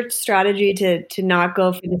 Was your strategy to not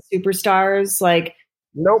go for the superstars?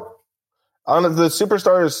 Nope. On the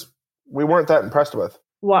superstars, we weren't that impressed with.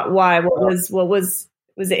 Why? What was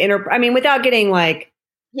the I mean, without getting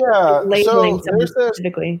labeling someone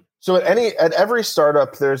specifically. So at every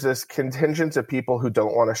startup, there's this contingent of people who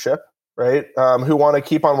don't want to ship, right? Who want to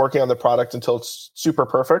keep on working on the product until it's super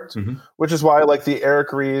perfect, which is why the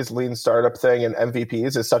Eric Ries lean startup thing and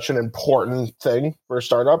MVPs is such an important thing for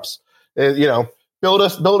startups. Build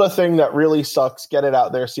a thing that really sucks, get it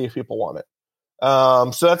out there, see if people want it.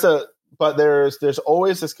 But there's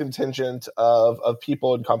always this contingent of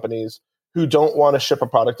people and companies who don't want to ship a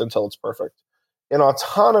product until it's perfect. In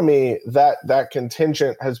autonomy, that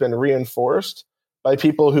contingent has been reinforced by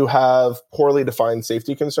people who have poorly defined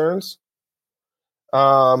safety concerns.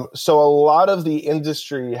 So a lot of the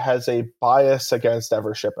industry has a bias against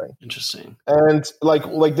ever shipping. Interesting. And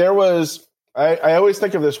there was, I always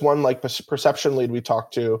think of this one perception lead we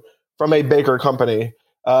talked to from a bigger company.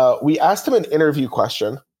 We asked him an interview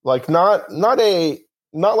question, not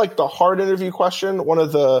the hard interview question. One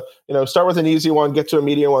of the, start with an easy one, get to a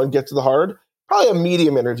medium one, get to the hard. Probably a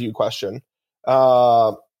medium interview question.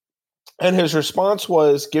 And his response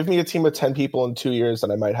was, give me a team of 10 people in 2 years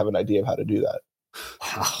and I might have an idea of how to do that.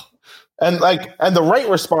 Wow. And the right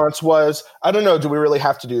response was, I don't know, do we really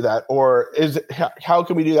have to do that? Or how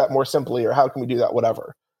can we do that more simply? Or how can we do that?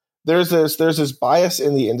 Whatever. There's this bias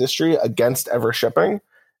in the industry against ever shipping.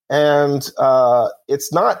 And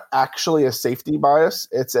it's not actually a safety bias.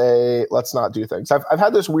 It's a let's not do things. I've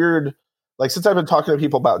had this weird, since I've been talking to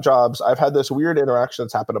people about jobs, I've had this weird interaction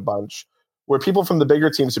that's happened a bunch where people from the bigger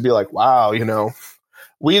teams would be like, wow,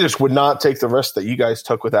 we just would not take the risk that you guys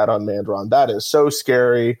took with that unmanned run. That is so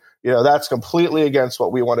scary. That's completely against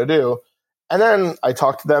what we want to do. And then I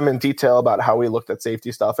talked to them in detail about how we looked at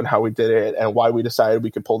safety stuff and how we did it and why we decided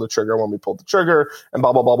we could pull the trigger when we pulled the trigger and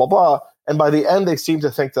blah, blah, blah, blah, blah. And by the end, they seem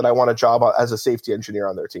to think that I want a job as a safety engineer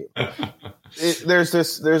on their team.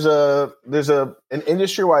 There's an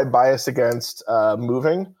industry-wide bias against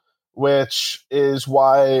moving, which is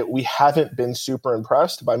why we haven't been super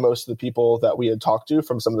impressed by most of the people that we had talked to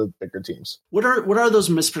from some of the bigger teams. What are those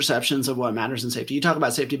misperceptions of what matters in safety? You talk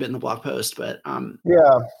about safety a bit in the blog post, but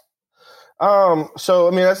yeah. So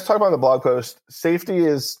let's talk about the blog post. Safety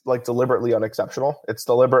is deliberately unexceptional. It's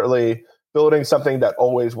deliberately building something that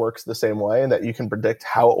always works the same way and that you can predict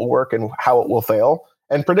how it will work and how it will fail.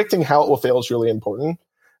 And predicting how it will fail is really important.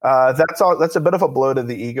 That's a bit of a blow to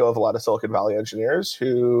the ego of a lot of Silicon Valley engineers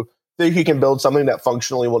who think you can build something that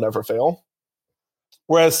functionally will never fail.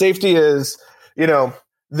 Whereas safety is,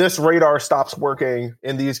 this radar stops working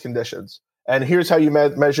in these conditions. And here's how you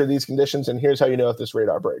measure these conditions. And here's how you know if this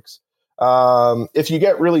radar breaks. If you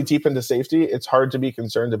get really deep into safety, it's hard to be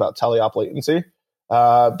concerned about teleop latency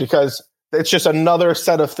because it's just another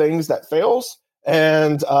set of things that fails.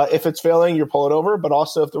 And if it's failing, you're pulling over. But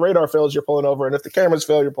also if the radar fails, you're pulling over. And if the cameras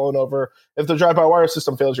fail, you're pulling over. If the drive-by-wire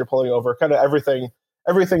system fails, you're pulling over. Kind of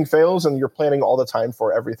everything fails, and you're planning all the time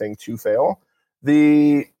for everything to fail.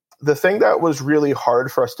 The thing that was really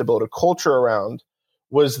hard for us to build a culture around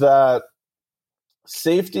was that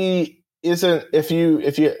safety isn't, if you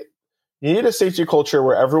need a safety culture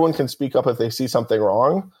where everyone can speak up if they see something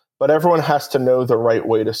wrong, but everyone has to know the right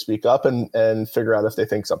way to speak up and figure out if they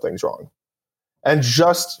think something's wrong. And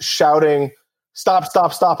just shouting, stop,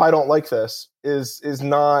 stop, stop, I don't like this is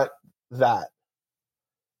not that.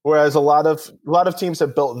 Whereas a lot of teams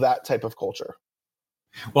have built that type of culture.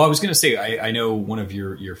 Well, I was going to say, I know one of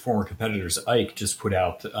your former competitors, Ike, just put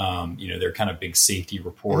out, their kind of big safety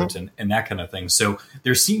report and that kind of thing. So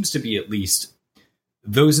there seems to be at least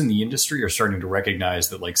those in the industry are starting to recognize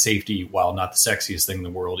that safety, while not the sexiest thing in the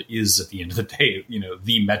world, is at the end of the day,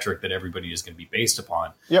 the metric that everybody is going to be based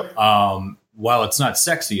upon. Yep. While it's not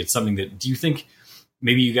sexy, it's something that, do you think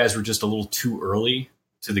maybe you guys were just a little too early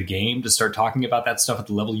to the game to start talking about that stuff at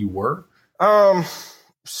the level you were?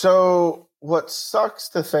 So what sucks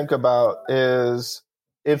to think about is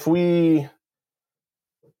if we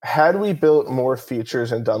built more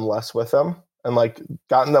features and done less with them and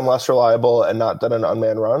gotten them less reliable and not done an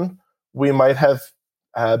unmanned run, we might have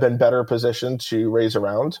been better positioned to raise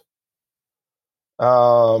around.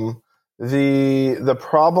 The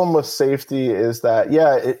problem with safety is that,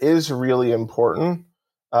 it is really important.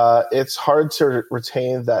 It's hard to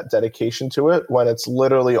retain that dedication to it when it's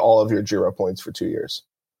literally all of your Jira points for 2 years.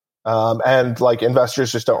 And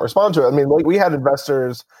investors just don't respond to it. We had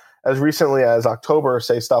investors as recently as October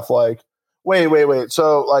say stuff like, wait.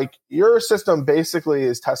 So your system basically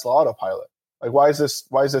is Tesla Autopilot. Why is this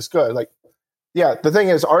good? The thing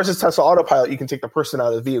is, ours is Tesla Autopilot. You can take the person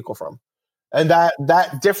out of the vehicle from. And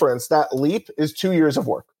that difference, that leap is 2 years of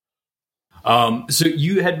work. So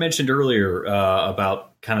you had mentioned earlier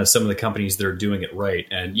about kind of some of the companies that are doing it right.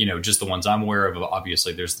 And, just the ones I'm aware of,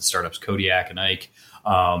 obviously there's the startups Kodiak and Ike.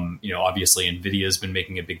 Obviously NVIDIA has been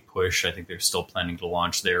making a big push. I think they're still planning to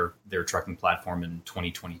launch their trucking platform in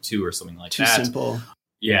 2022 or something like that. Too simple.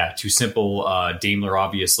 Yeah, too simple. Daimler,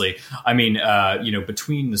 obviously.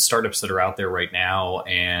 Between the startups that are out there right now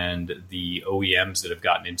and the OEMs that have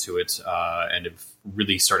gotten into it and have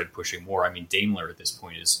really started pushing more. Daimler at this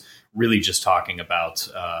point is really just talking about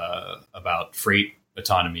freight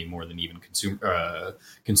autonomy more than even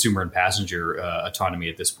consumer and passenger autonomy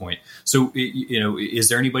at this point. So, is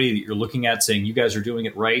there anybody that you're looking at saying you guys are doing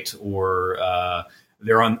it right, or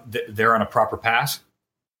they're on a proper path?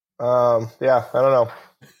 I don't know.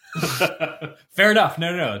 Fair enough.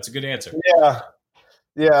 No, it's a good answer.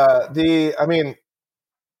 Yeah.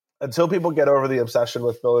 Until people get over the obsession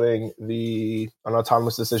with building an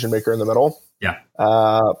autonomous decision maker in the middle,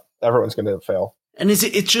 everyone's going to fail. And it's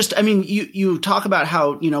just, you talk about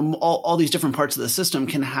how, all these different parts of the system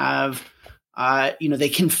can have, they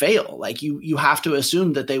can fail. You have to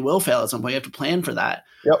assume that they will fail at some point. You have to plan for that.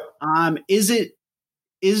 Yep.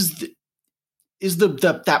 is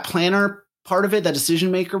that planner part of it, that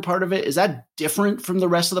decision maker part of it, is that different from the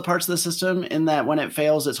rest of the parts of the system in that when it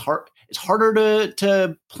fails, it's harder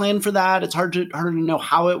to plan for that. It's harder to know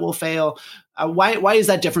how it will fail. Why is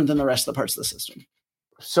that different than the rest of the parts of the system?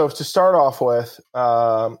 So to start off with,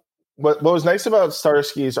 what was nice about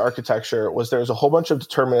Starsky's architecture was there's a whole bunch of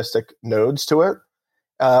deterministic nodes to it,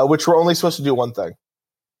 which were only supposed to do one thing,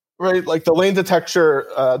 right? Like the lane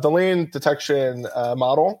detection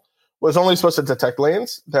model was only supposed to detect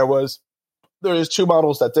lanes. There's two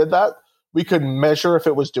models that did that. We could measure if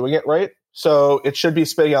it was doing it right. So it should be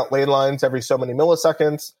spitting out lane lines every so many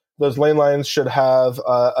milliseconds. Those lane lines should have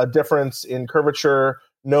a difference in curvature,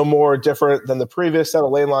 no more different than the previous set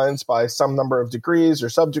of lane lines by some number of degrees or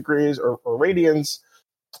sub-degrees or radians.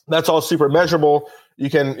 That's all super measurable.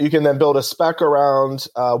 You can then build a spec around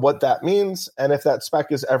what that means. And if that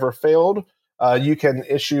spec is ever failed, you can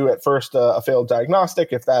issue at first a failed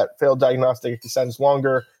diagnostic. If that failed diagnostic extends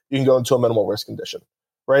longer, you can go into a minimal risk condition,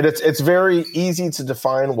 right? It's very easy to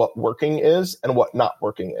define what working is and what not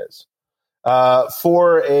working is.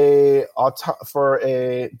 For a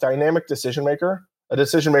dynamic decision maker, a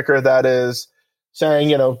decision maker that is saying,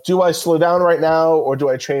 do I slow down right now, or do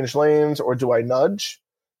I change lanes, or do I nudge?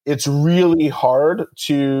 It's really hard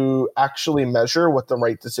to actually measure what the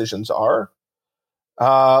right decisions are,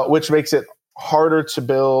 which makes it harder to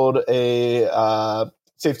build a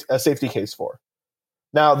safety case for.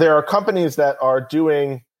 Now, there are companies that are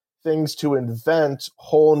doing things to invent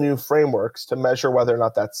whole new frameworks to measure whether or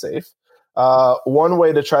not that's safe. One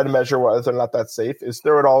way to try to measure whether or not that's safe is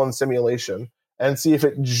throw it all in simulation and see if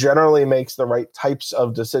it generally makes the right types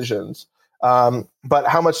of decisions. But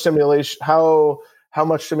how much simulation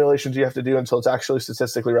do you have to do until it's actually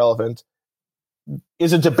statistically relevant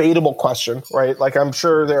is a debatable question, right? Like, I'm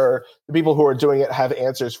sure the people who are doing it have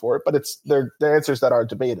answers for it, but they're answers that are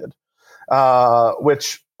debated,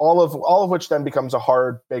 which all of which then becomes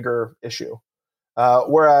a bigger issue.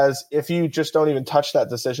 Whereas if you just don't even touch that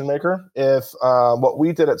decision maker, if what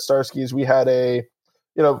we did at Starsky's, we had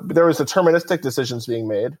there was deterministic decisions being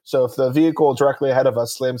made. So if the vehicle directly ahead of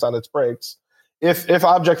us slams on its brakes, if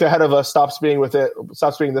object ahead of us stops being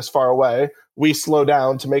this far away, we slow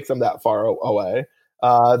down to make them that far away.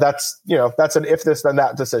 That's an if this then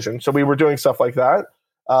that decision. So we were doing stuff like that.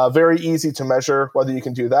 Very easy to measure whether you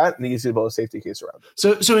can do that, and easy to build a safety case around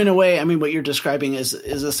it. So in a way, I mean, what you're describing is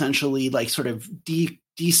essentially like sort of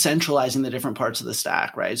decentralizing the different parts of the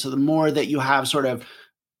stack, right? So the more that you have sort of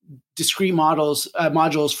discrete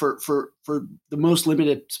modules for the most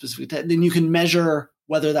limited specific, then you can measure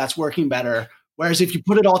whether that's working better. Whereas if you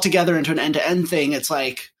put it all together into an end-to-end thing, it's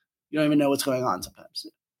like you don't even know what's going on sometimes.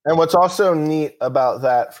 And what's also neat about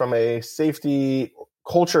that from a safety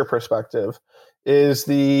culture perspective is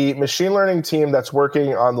the machine learning team that's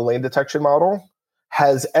working on the lane detection model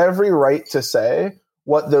has every right to say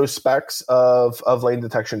what those specs of lane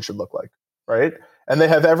detection should look like, right? And they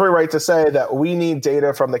have every right to say that we need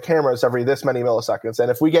data from the cameras every this many milliseconds. And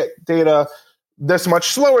if we get data this much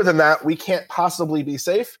slower than that, we can't possibly be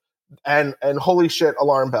safe. And holy shit,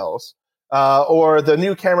 alarm bells. Or the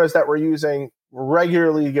new cameras that we're using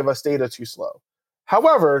regularly give us data too slow.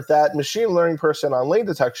 However, that machine learning person on lane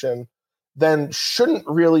detection then shouldn't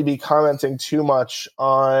really be commenting too much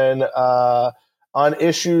on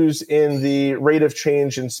issues in the rate of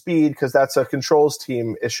change in speed, because that's a controls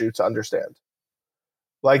team issue to understand.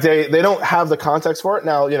 Like they don't have the context for it.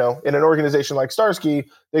 Now, in an organization like Starsky,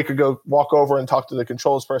 they could go walk over and talk to the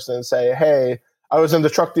controls person and say, hey, I was in the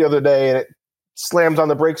truck the other day and it slammed on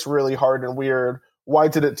the brakes really hard and weird. Why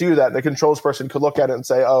did it do that? And the controls person could look at it and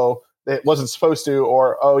say, oh, it wasn't supposed to,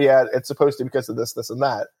 or, oh yeah, it's supposed to because of this, this, and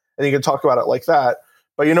that. And you can talk about it like that.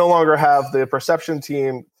 But you no longer have the perception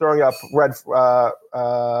team throwing up red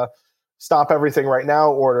stop everything right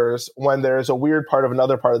now orders when there's a weird part of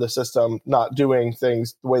another part of the system not doing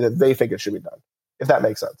things the way that they think it should be done, if that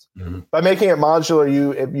makes sense. Mm-hmm. By making it modular,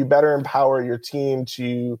 you better empower your team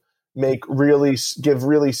to give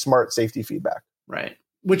really smart safety feedback. Right.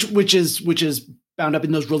 Which is bound up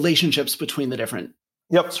in those relationships between the different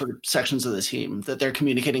sort of sections of the team, that they're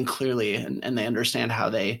communicating clearly and they understand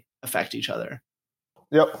how they affect each other.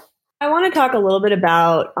 Yep. I want to talk a little bit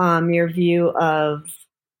about your view of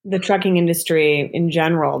the trucking industry in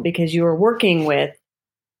general, because you were working with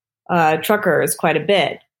truckers quite a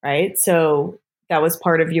bit, right? So that was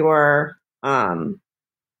part of your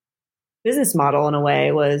business model in a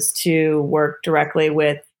way, was to work directly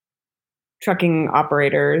with trucking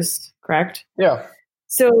operators, correct? Yeah.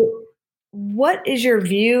 So what is your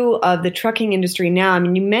view of the trucking industry now? I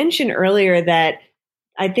mean, you mentioned earlier that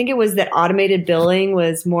I think it was that automated billing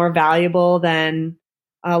was more valuable than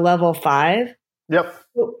level 5. Yep.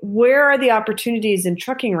 Where are the opportunities in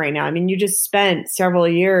trucking right now? I mean, you just spent several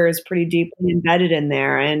years pretty deeply embedded in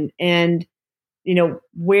there, and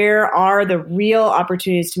where are the real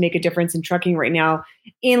opportunities to make a difference in trucking right now,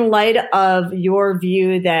 in light of your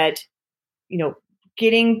view that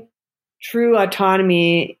getting true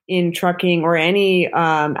autonomy in trucking or any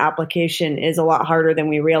application is a lot harder than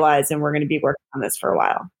we realize, and we're going to be working on this for a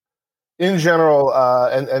while. In general,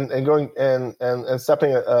 and going and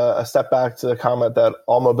stepping a step back to the comment that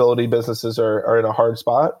all mobility businesses are in a hard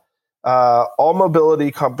spot. All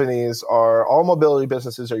mobility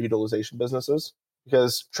businesses are utilization businesses,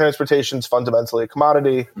 because transportation is fundamentally a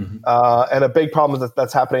commodity. Mm-hmm. And a big problem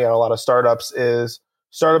that's happening at a lot of startups is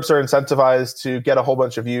startups are incentivized to get a whole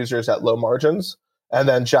bunch of users at low margins and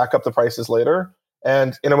then jack up the prices later.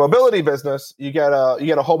 And in a mobility business, you get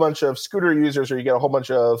a whole bunch of scooter users, or you get a whole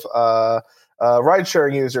bunch of ride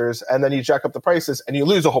sharing users, and then you jack up the prices, and you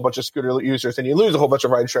lose a whole bunch of scooter users, and you lose a whole bunch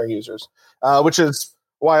of ride sharing users, which is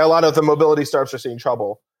why a lot of the mobility startups are seeing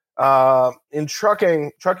trouble. In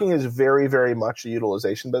trucking is very, very much a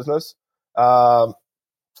utilization business.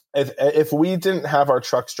 If we didn't have our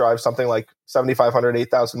trucks drive something like 7,500,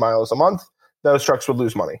 8,000 miles a month, those trucks would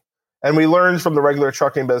lose money. And we learned from the regular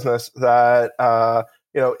trucking business that,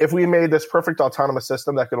 if we made this perfect autonomous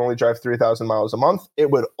system that could only drive 3,000 miles a month, it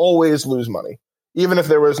would always lose money. Even if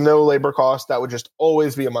there was no labor cost, that would just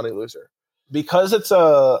always be a money loser. Because it's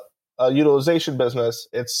a utilization business,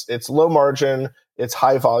 it's low margin, it's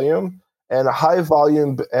high volume, and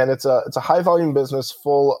it's a high volume business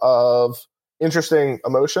full of interesting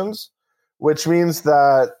emotions, which means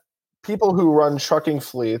that people who run trucking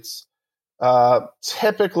fleets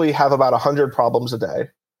typically have about 100 problems a day.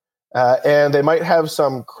 And they might have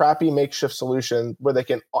some crappy makeshift solution where they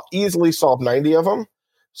can easily solve 90 of them,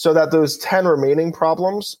 so that those 10 remaining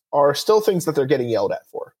problems are still things that they're getting yelled at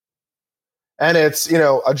for. And it's,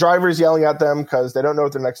 a driver's yelling at them because they don't know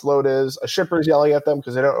what their next load is. A shipper's yelling at them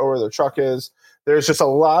because they don't know where their truck is. There's just a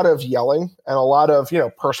lot of yelling and a lot of,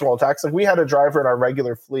 personal attacks. Like, we had a driver in our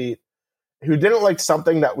regular fleet who didn't like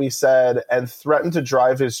something that we said and threatened to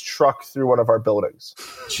drive his truck through one of our buildings.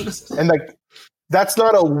 Jesus. And that's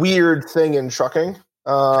not a weird thing in trucking.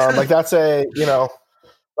 That's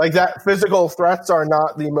that physical threats are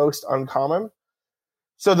not the most uncommon.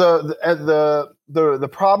 So the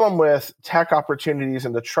problem with tech opportunities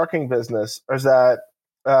in the trucking business is that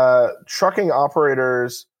trucking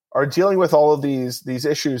operators are dealing with all of these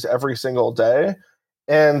issues every single day.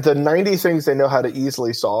 And the 90 things they know how to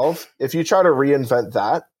easily solve, if you try to reinvent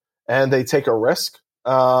that and they take a risk,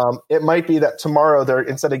 it might be that tomorrow they're,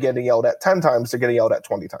 instead of getting yelled at 10 times, they're getting yelled at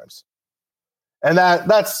 20 times. And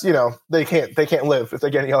that's they can't live if they're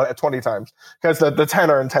getting yelled at 20 times, because the 10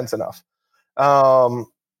 are intense enough.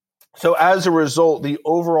 So as a result, the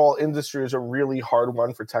overall industry is a really hard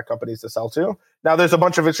one for tech companies to sell to. Now, there's a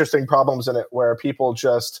bunch of interesting problems in it where people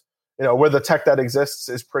just, where the tech that exists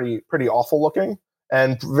is pretty awful looking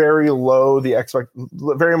and very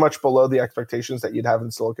much below the expectations that you'd have in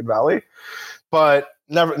Silicon Valley. But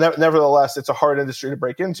nevertheless, it's a hard industry to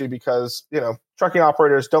break into because, trucking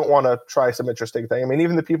operators don't want to try some interesting thing. I mean,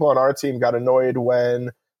 even the people on our team got annoyed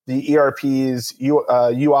when the ERP's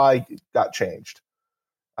UI got changed.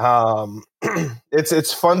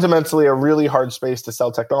 It's fundamentally a really hard space to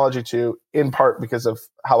sell technology to, in part because of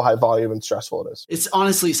how high volume and stressful it is. It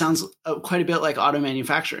honestly sounds quite a bit like auto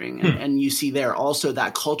manufacturing. And you see there also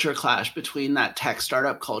that culture clash between that tech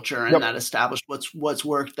startup culture and that established what's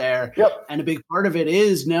worked there. Yep. And a big part of it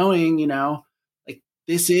is knowing,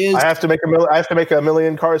 this is, I have to make a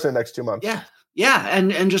million cars in the next 2 months. Yeah. Yeah,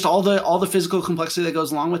 and just all the physical complexity that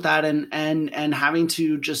goes along with that, and having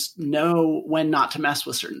to just know when not to mess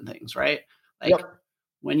with certain things, right?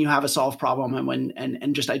 When you have a solved problem,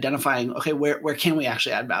 and just identifying, okay, where can we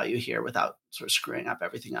actually add value here without sort of screwing up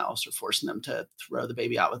everything else or forcing them to throw the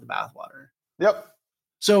baby out with the bathwater. Yep.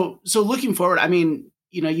 So looking forward, I mean,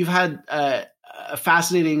 you've had a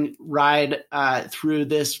fascinating ride through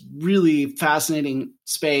this really fascinating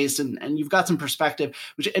space, and you've got some perspective,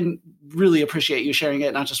 and really appreciate you sharing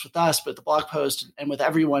it, not just with us, but the blog post and with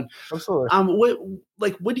everyone. Absolutely.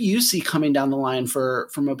 What do you see coming down the line for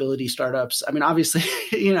mobility startups? I mean, obviously,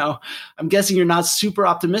 I'm guessing you're not super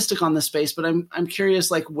optimistic on this space, but I'm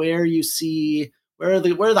curious, where you see, where are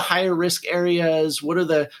the higher risk areas? What are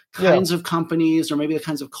the kinds of companies, or maybe the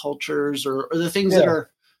kinds of cultures, or the things that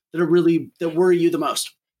worry you the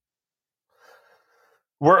most?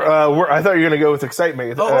 I thought you were going to go with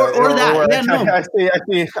excitement, or that. I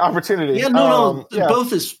see opportunity. Yeah, no.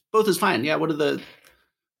 Both is fine. Yeah. What are the?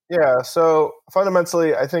 Yeah, so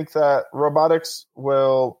fundamentally, I think that robotics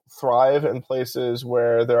will thrive in places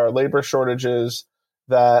where there are labor shortages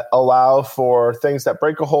that allow for things that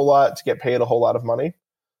break a whole lot to get paid a whole lot of money.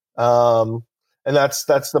 And that's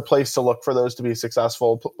the place to look for those to be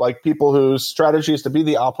successful, like people whose strategy is to be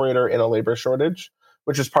the operator in a labor shortage,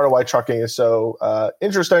 which is part of why trucking is so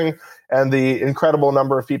interesting. And the incredible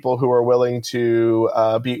number of people who are willing to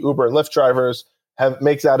be Uber and Lyft drivers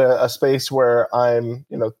makes that a space where I'm,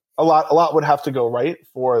 a lot would have to go right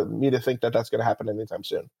for me to think that that's going to happen anytime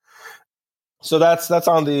soon. So that's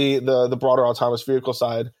on the broader autonomous vehicle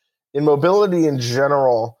side. In mobility in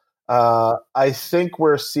general, I think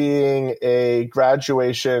we're seeing a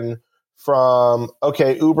graduation from,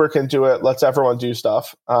 okay, Uber can do it, let's everyone do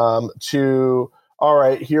stuff, to, all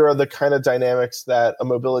right, here are the kind of dynamics that a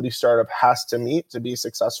mobility startup has to meet to be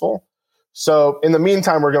successful. So in the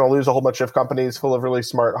meantime, we're going to lose a whole bunch of companies full of really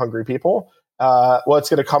smart, hungry people. What's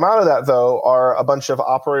going to come out of that, though, are a bunch of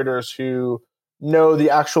operators who know the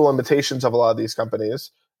actual limitations of a lot of these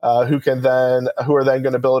companies, who are then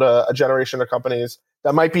going to build a generation of companies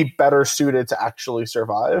that might be better suited to actually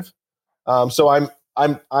survive. So I'm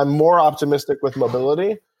more optimistic with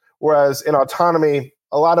mobility, whereas in autonomy,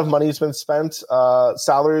 a lot of money's been spent.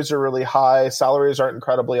 Salaries are really high. Salaries aren't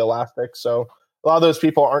incredibly elastic, so a lot of those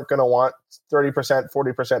people aren't going to want 30%,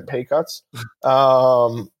 40% pay cuts.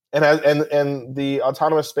 And the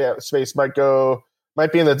autonomous space might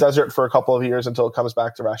be in the desert for a couple of years until it comes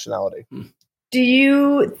back to rationality. How do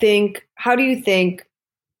you think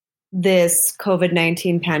this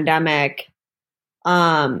COVID-19 pandemic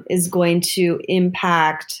is going to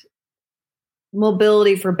impact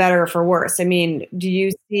mobility for better or for worse? I mean, do you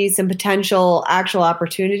see some potential actual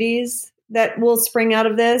opportunities that will spring out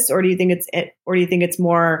of this, or do you think it's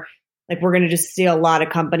more like we're going to just see a lot of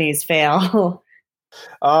companies fail?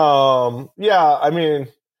 Yeah, I mean,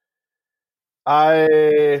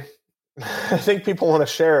 I think people want to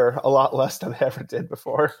share a lot less than they ever did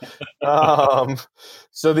before. So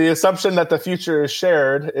the assumption that the future is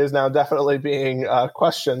shared is now definitely being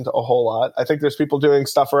questioned a whole lot. I think there's people doing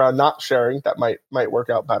stuff around not sharing that might work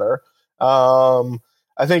out better.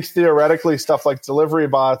 I think theoretically stuff like delivery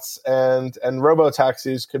bots and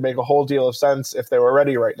robo-taxis could make a whole deal of sense if they were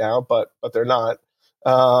ready right now, but they're not.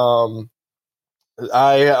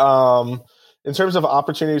 In terms of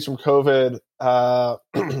opportunities from COVID,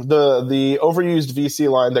 the overused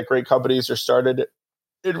VC line that great companies are started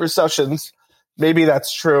in recessions, maybe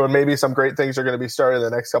that's true, and maybe some great things are going to be started in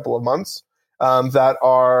the next couple of months that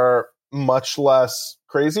are much less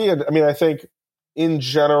crazy. And I mean, I think in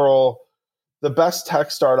general, the best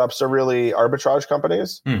tech startups are really arbitrage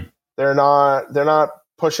companies. They're not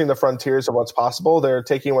pushing the frontiers of what's possible. They're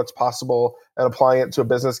taking what's possible and applying it to a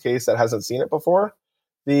business case that hasn't seen it before.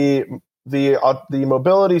 The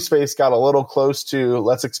mobility space got a little close to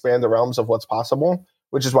let's expand the realms of what's possible,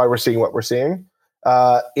 which is why we're seeing what we're seeing.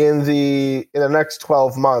 In the next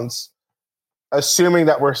 12 months, assuming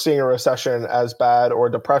that we're seeing a recession as bad or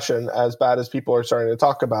depression as bad as people are starting to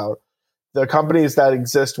talk about, the companies that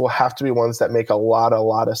exist will have to be ones that make a lot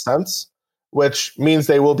of sense, which means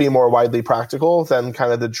they will be more widely practical than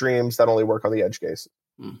kind of the dreams that only work on the edge case.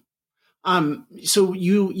 So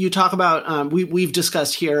you talk about we've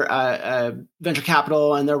discussed here venture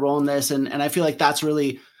capital and their role in this, and I feel like that's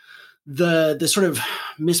really the sort of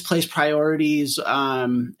misplaced priorities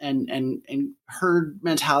and herd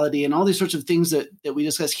mentality and all these sorts of things that we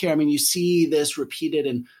discuss here. I mean, you see this repeated,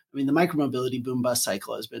 and I mean the micromobility boom bust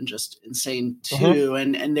cycle has been just insane too.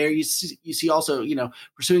 And there you see also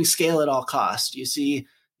pursuing scale at all costs. You see.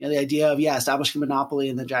 The idea of establishing a monopoly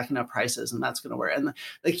and then jacking up prices, and that's going to work. And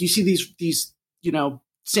like you see these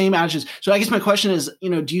same adages. So I guess my question is,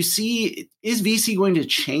 do you see is VC going to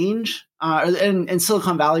change? And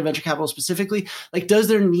Silicon Valley venture capital specifically, like does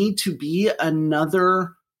there need to be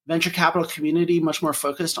another venture capital community much more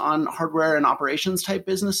focused on hardware and operations type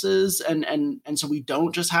businesses, and so we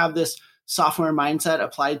don't just have this software mindset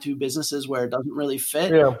applied to businesses where it doesn't really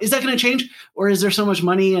fit? Yeah. Is that going to change, or is there so much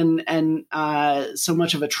money and so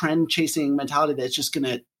much of a trend chasing mentality that it's just going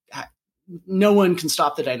to no one can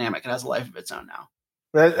stop the dynamic? It has a life of its own now.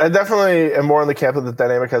 I definitely am more in the camp that the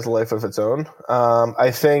dynamic has a life of its own.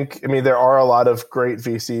 I mean, there are a lot of great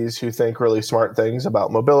VCs who think really smart things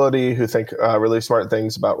about mobility, who think really smart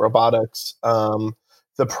things about robotics.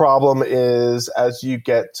 The problem is, as you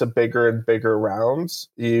get to bigger and bigger rounds,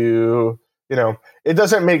 it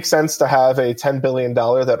doesn't make sense to have a $10 billion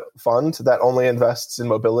fund that only invests in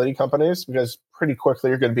mobility companies, because pretty quickly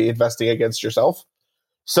you're going to be investing against yourself.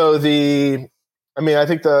 So the I mean, I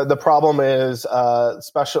think the problem is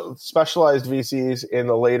specialized VCs in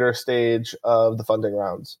the later stage of the funding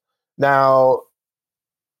rounds. Now,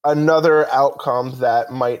 another outcome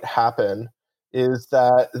that might happen is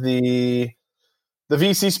that the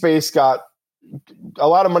VC space got a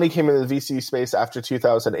lot of money came into the VC space after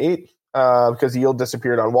 2008 because yield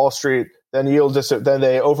disappeared on Wall Street. Then they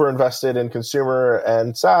overinvested in consumer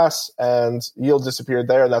and SaaS, and yield disappeared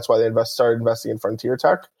there, and that's why they started investing in frontier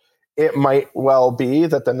tech. It might well be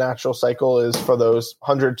that the natural cycle is for those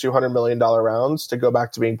 $100, $200 million rounds to go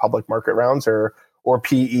back to being public market rounds or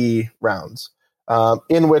PE rounds.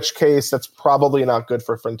 In which case, that's probably not good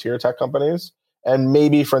for frontier tech companies. And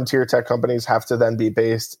maybe frontier tech companies have to then be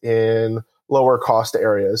based in lower cost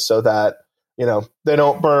areas so that, they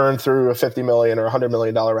don't burn through a $50 million or $100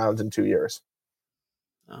 million rounds in 2 years.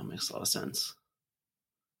 That makes a lot of sense.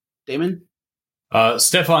 Damon?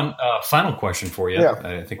 Stefan, final question for you. Yeah.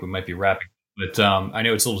 I think we might be wrapping, but I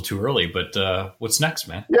know it's a little too early, but what's next,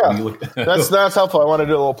 man? Yeah, that's helpful. I want to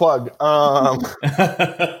do a little plug.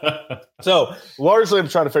 So largely I'm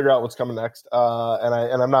trying to figure out what's coming next.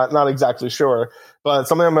 And I'm not exactly sure, but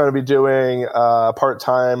something I'm going to be doing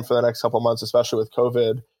part-time for the next couple of months, especially with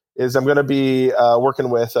COVID, is I'm going to be working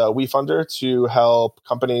with WeFunder to help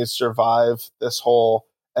companies survive this whole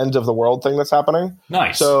end of the world thing that's happening.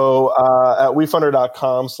 Nice. So at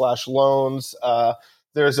wefunder.com/loans,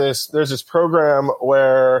 there's this program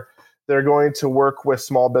where they're going to work with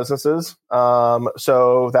small businesses.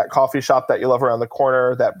 So that coffee shop that you love around the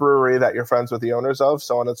corner, that brewery that you're friends with the owners of,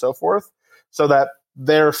 so on and so forth, so that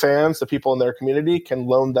their fans, the people in their community, can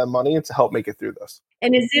loan them money to help make it through this.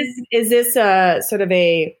 And is this sort of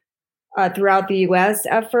a throughout the U.S.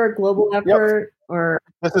 effort, global effort, or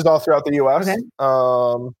this is all throughout the U.S. Okay.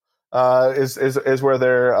 Is where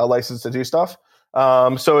they're licensed to do stuff.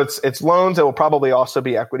 So it's loans. It will probably also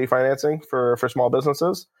be equity financing for small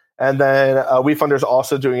businesses. And then WeFunder is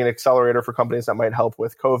also doing an accelerator for companies that might help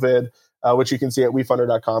with COVID, which you can see at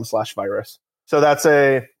wefunder.com/virus. So that's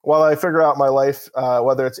while I figure out my life,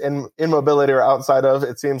 whether it's in mobility or outside of,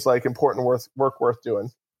 it seems like important work worth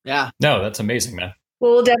doing. Yeah. No, that's amazing, man.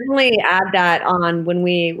 Well, we'll definitely add that on when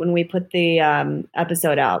we put the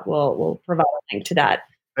episode out. We'll provide a link to that.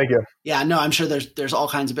 Thank you. Yeah, no, I'm sure there's all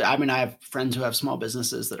kinds of. I mean, I have friends who have small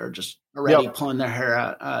businesses that are just already pulling their hair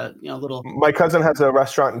out. Little. My cousin has a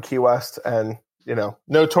restaurant in Key West, and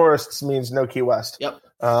no tourists means no Key West. Yep.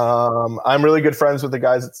 I'm really good friends with the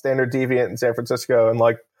guys at Standard Deviant in San Francisco, and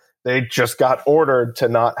they just got ordered to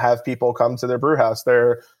not have people come to their brew house.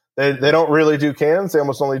 They don't really do cans. They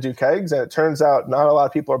almost only do kegs. And it turns out not a lot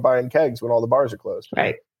of people are buying kegs when all the bars are closed.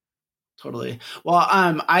 Right. Totally. Well,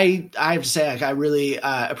 I have to say, I really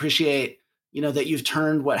appreciate, that you've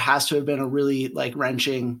turned what has to have been a really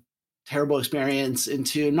wrenching, terrible experience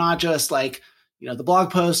into not just the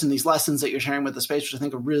blog posts and these lessons that you're sharing with the space, which I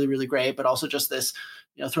think are really, really great, but also just this,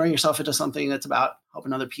 throwing yourself into something that's about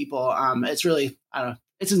helping other people. It's really,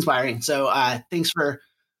 it's inspiring. So thanks for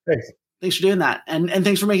doing that. And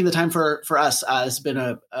thanks for making the time for us. It's been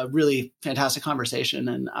a really fantastic conversation.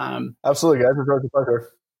 And absolutely, guys. It's always a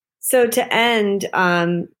pleasure. So to end,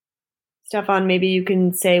 Stefan, maybe you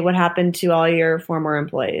can say what happened to all your former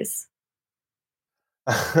employees.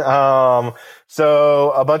 So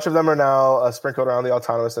a bunch of them are now sprinkled around the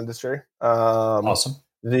autonomous industry. Awesome.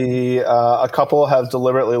 A couple have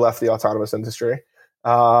deliberately left the autonomous industry.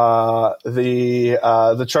 The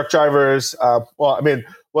truck drivers,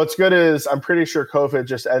 what's good is I'm pretty sure COVID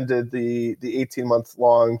just ended the 18-month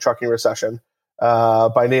long trucking recession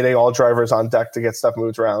by needing all drivers on deck to get stuff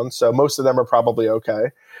moved around. So most of them are probably okay.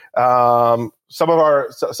 Some of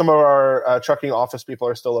our trucking office people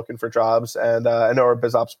are still looking for jobs, and I know our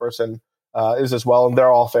BizOps person is as well, and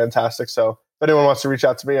they're all fantastic. So if anyone wants to reach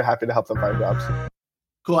out to me, I'm happy to help them find jobs.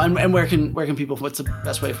 Cool. And where can people? What's the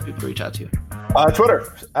best way for people to reach out to you?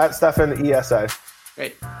 Twitter at Stefan ESA.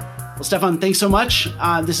 Great. Well, Stefan, thanks so much.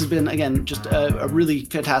 This has been, again, just a really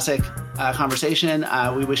fantastic conversation.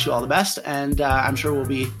 We wish you all the best, and I'm sure we'll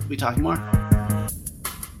be talking more.